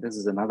 I mean, this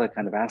is another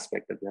kind of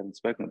aspect that we haven't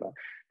spoken about.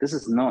 This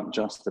is not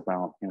just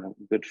about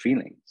good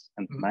feelings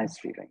and nice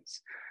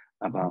feelings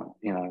about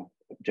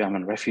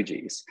German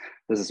refugees.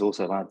 This is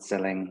also about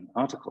selling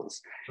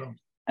articles. Sure.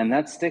 And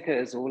that sticker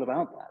is all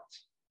about that.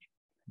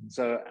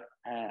 So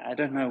I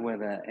don't know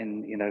whether,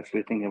 if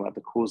we're thinking about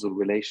the causal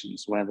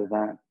relations, whether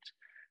that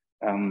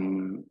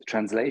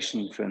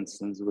translation, for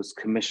instance, was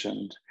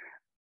commissioned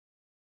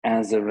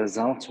as a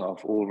result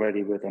of,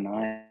 already with an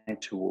eye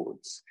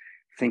towards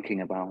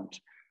thinking about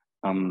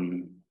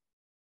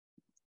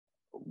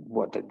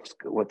what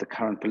the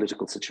current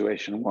political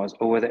situation was,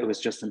 or whether it was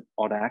just an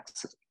odd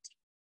accident,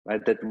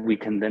 right? That we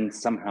can then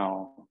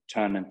somehow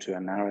turn into a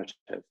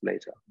narrative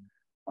later.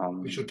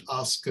 We should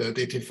ask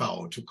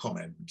DTV to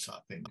comment, I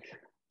think.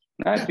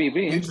 That'd be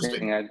really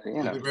interesting. It'd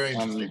be very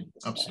interesting.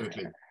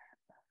 Absolutely.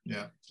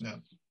 Yeah.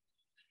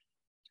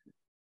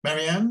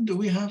 Marianne, do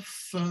we have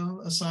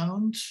a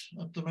sound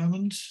at the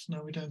moment?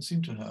 No, we don't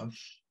seem to have.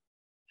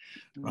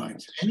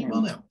 Right.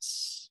 Anyone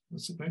else?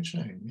 That's a great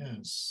shame,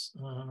 yes.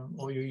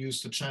 Or you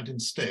use the chat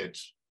instead.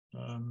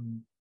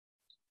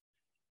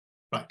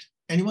 Right.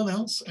 Anyone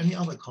else? Any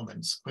other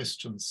comments,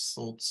 questions,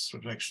 thoughts,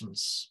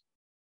 reflections?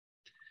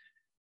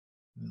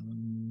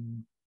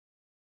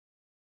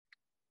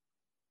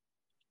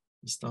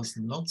 This does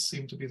not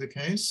seem to be the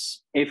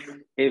case. If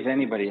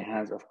anybody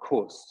has, of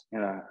course,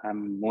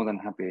 I'm more than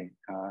happy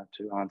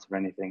to answer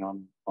anything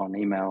on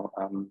email.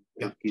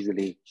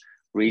 Easily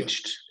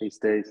reached these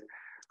days.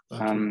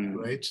 That would be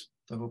great.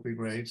 That would be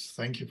great.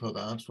 Thank you for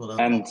that.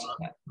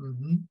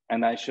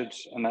 And I should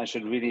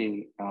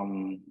really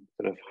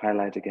sort of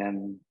highlight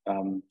again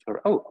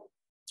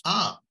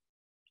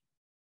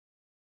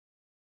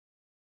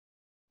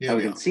Here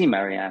we can see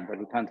Marianne, but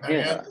we can't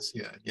hear her. Marianne is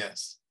here,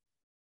 yes.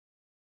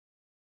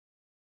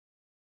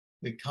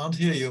 We can't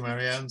hear you,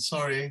 Marianne,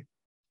 sorry.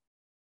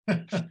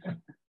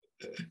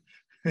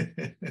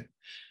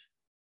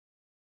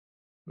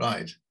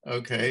 Right,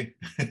 okay.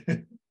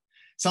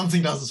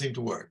 Something doesn't seem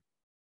to work.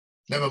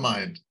 Never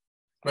mind.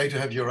 Great to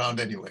have you around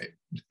anyway.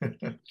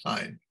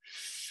 Fine.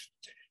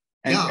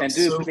 And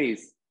do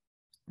please.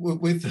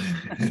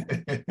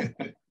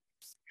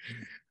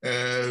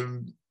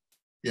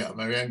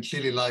 Marianne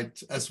clearly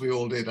liked, as we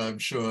all did, I'm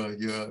sure,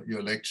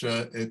 your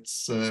lecture.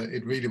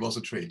 It really was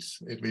a treat.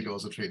 It really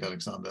was a treat,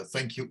 Alexander.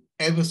 Thank you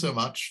ever so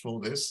much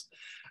for this.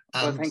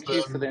 And, well, thank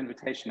you for the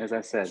invitation, as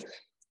I said.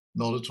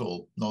 Not at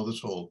all, not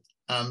at all.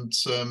 And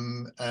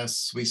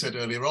as we said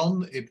earlier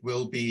on, it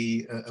will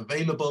be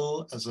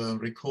available as a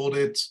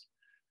recorded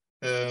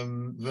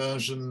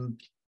version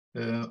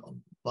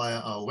via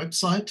our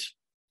website.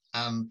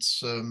 And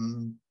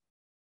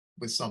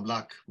with some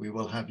luck, we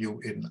will have you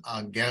in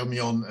our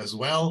Germion as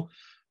well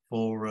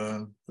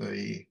for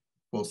the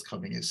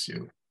forthcoming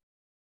issue.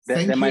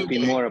 There might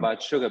be more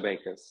about sugar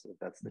bakers. If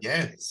that's the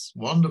case.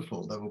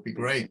 Wonderful. That would be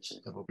great.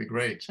 That would be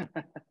great.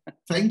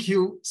 Thank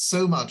you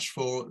so much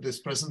for this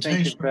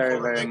presentation. Thank you very,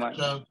 very much.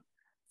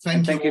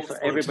 Thank you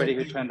for everybody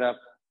who turned up.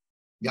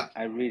 Yeah,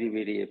 I really,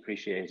 really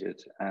appreciate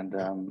it. And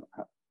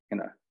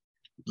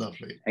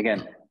lovely.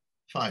 Again,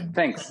 fine.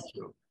 Thanks. Thank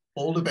you.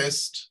 All the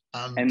best.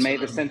 And may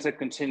the center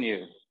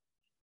continue.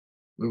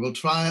 We will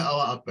try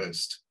our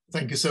utmost.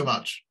 Thank you so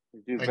much.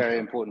 You do very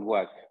important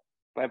work.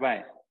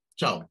 Bye-bye.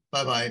 Ciao.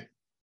 Bye-bye.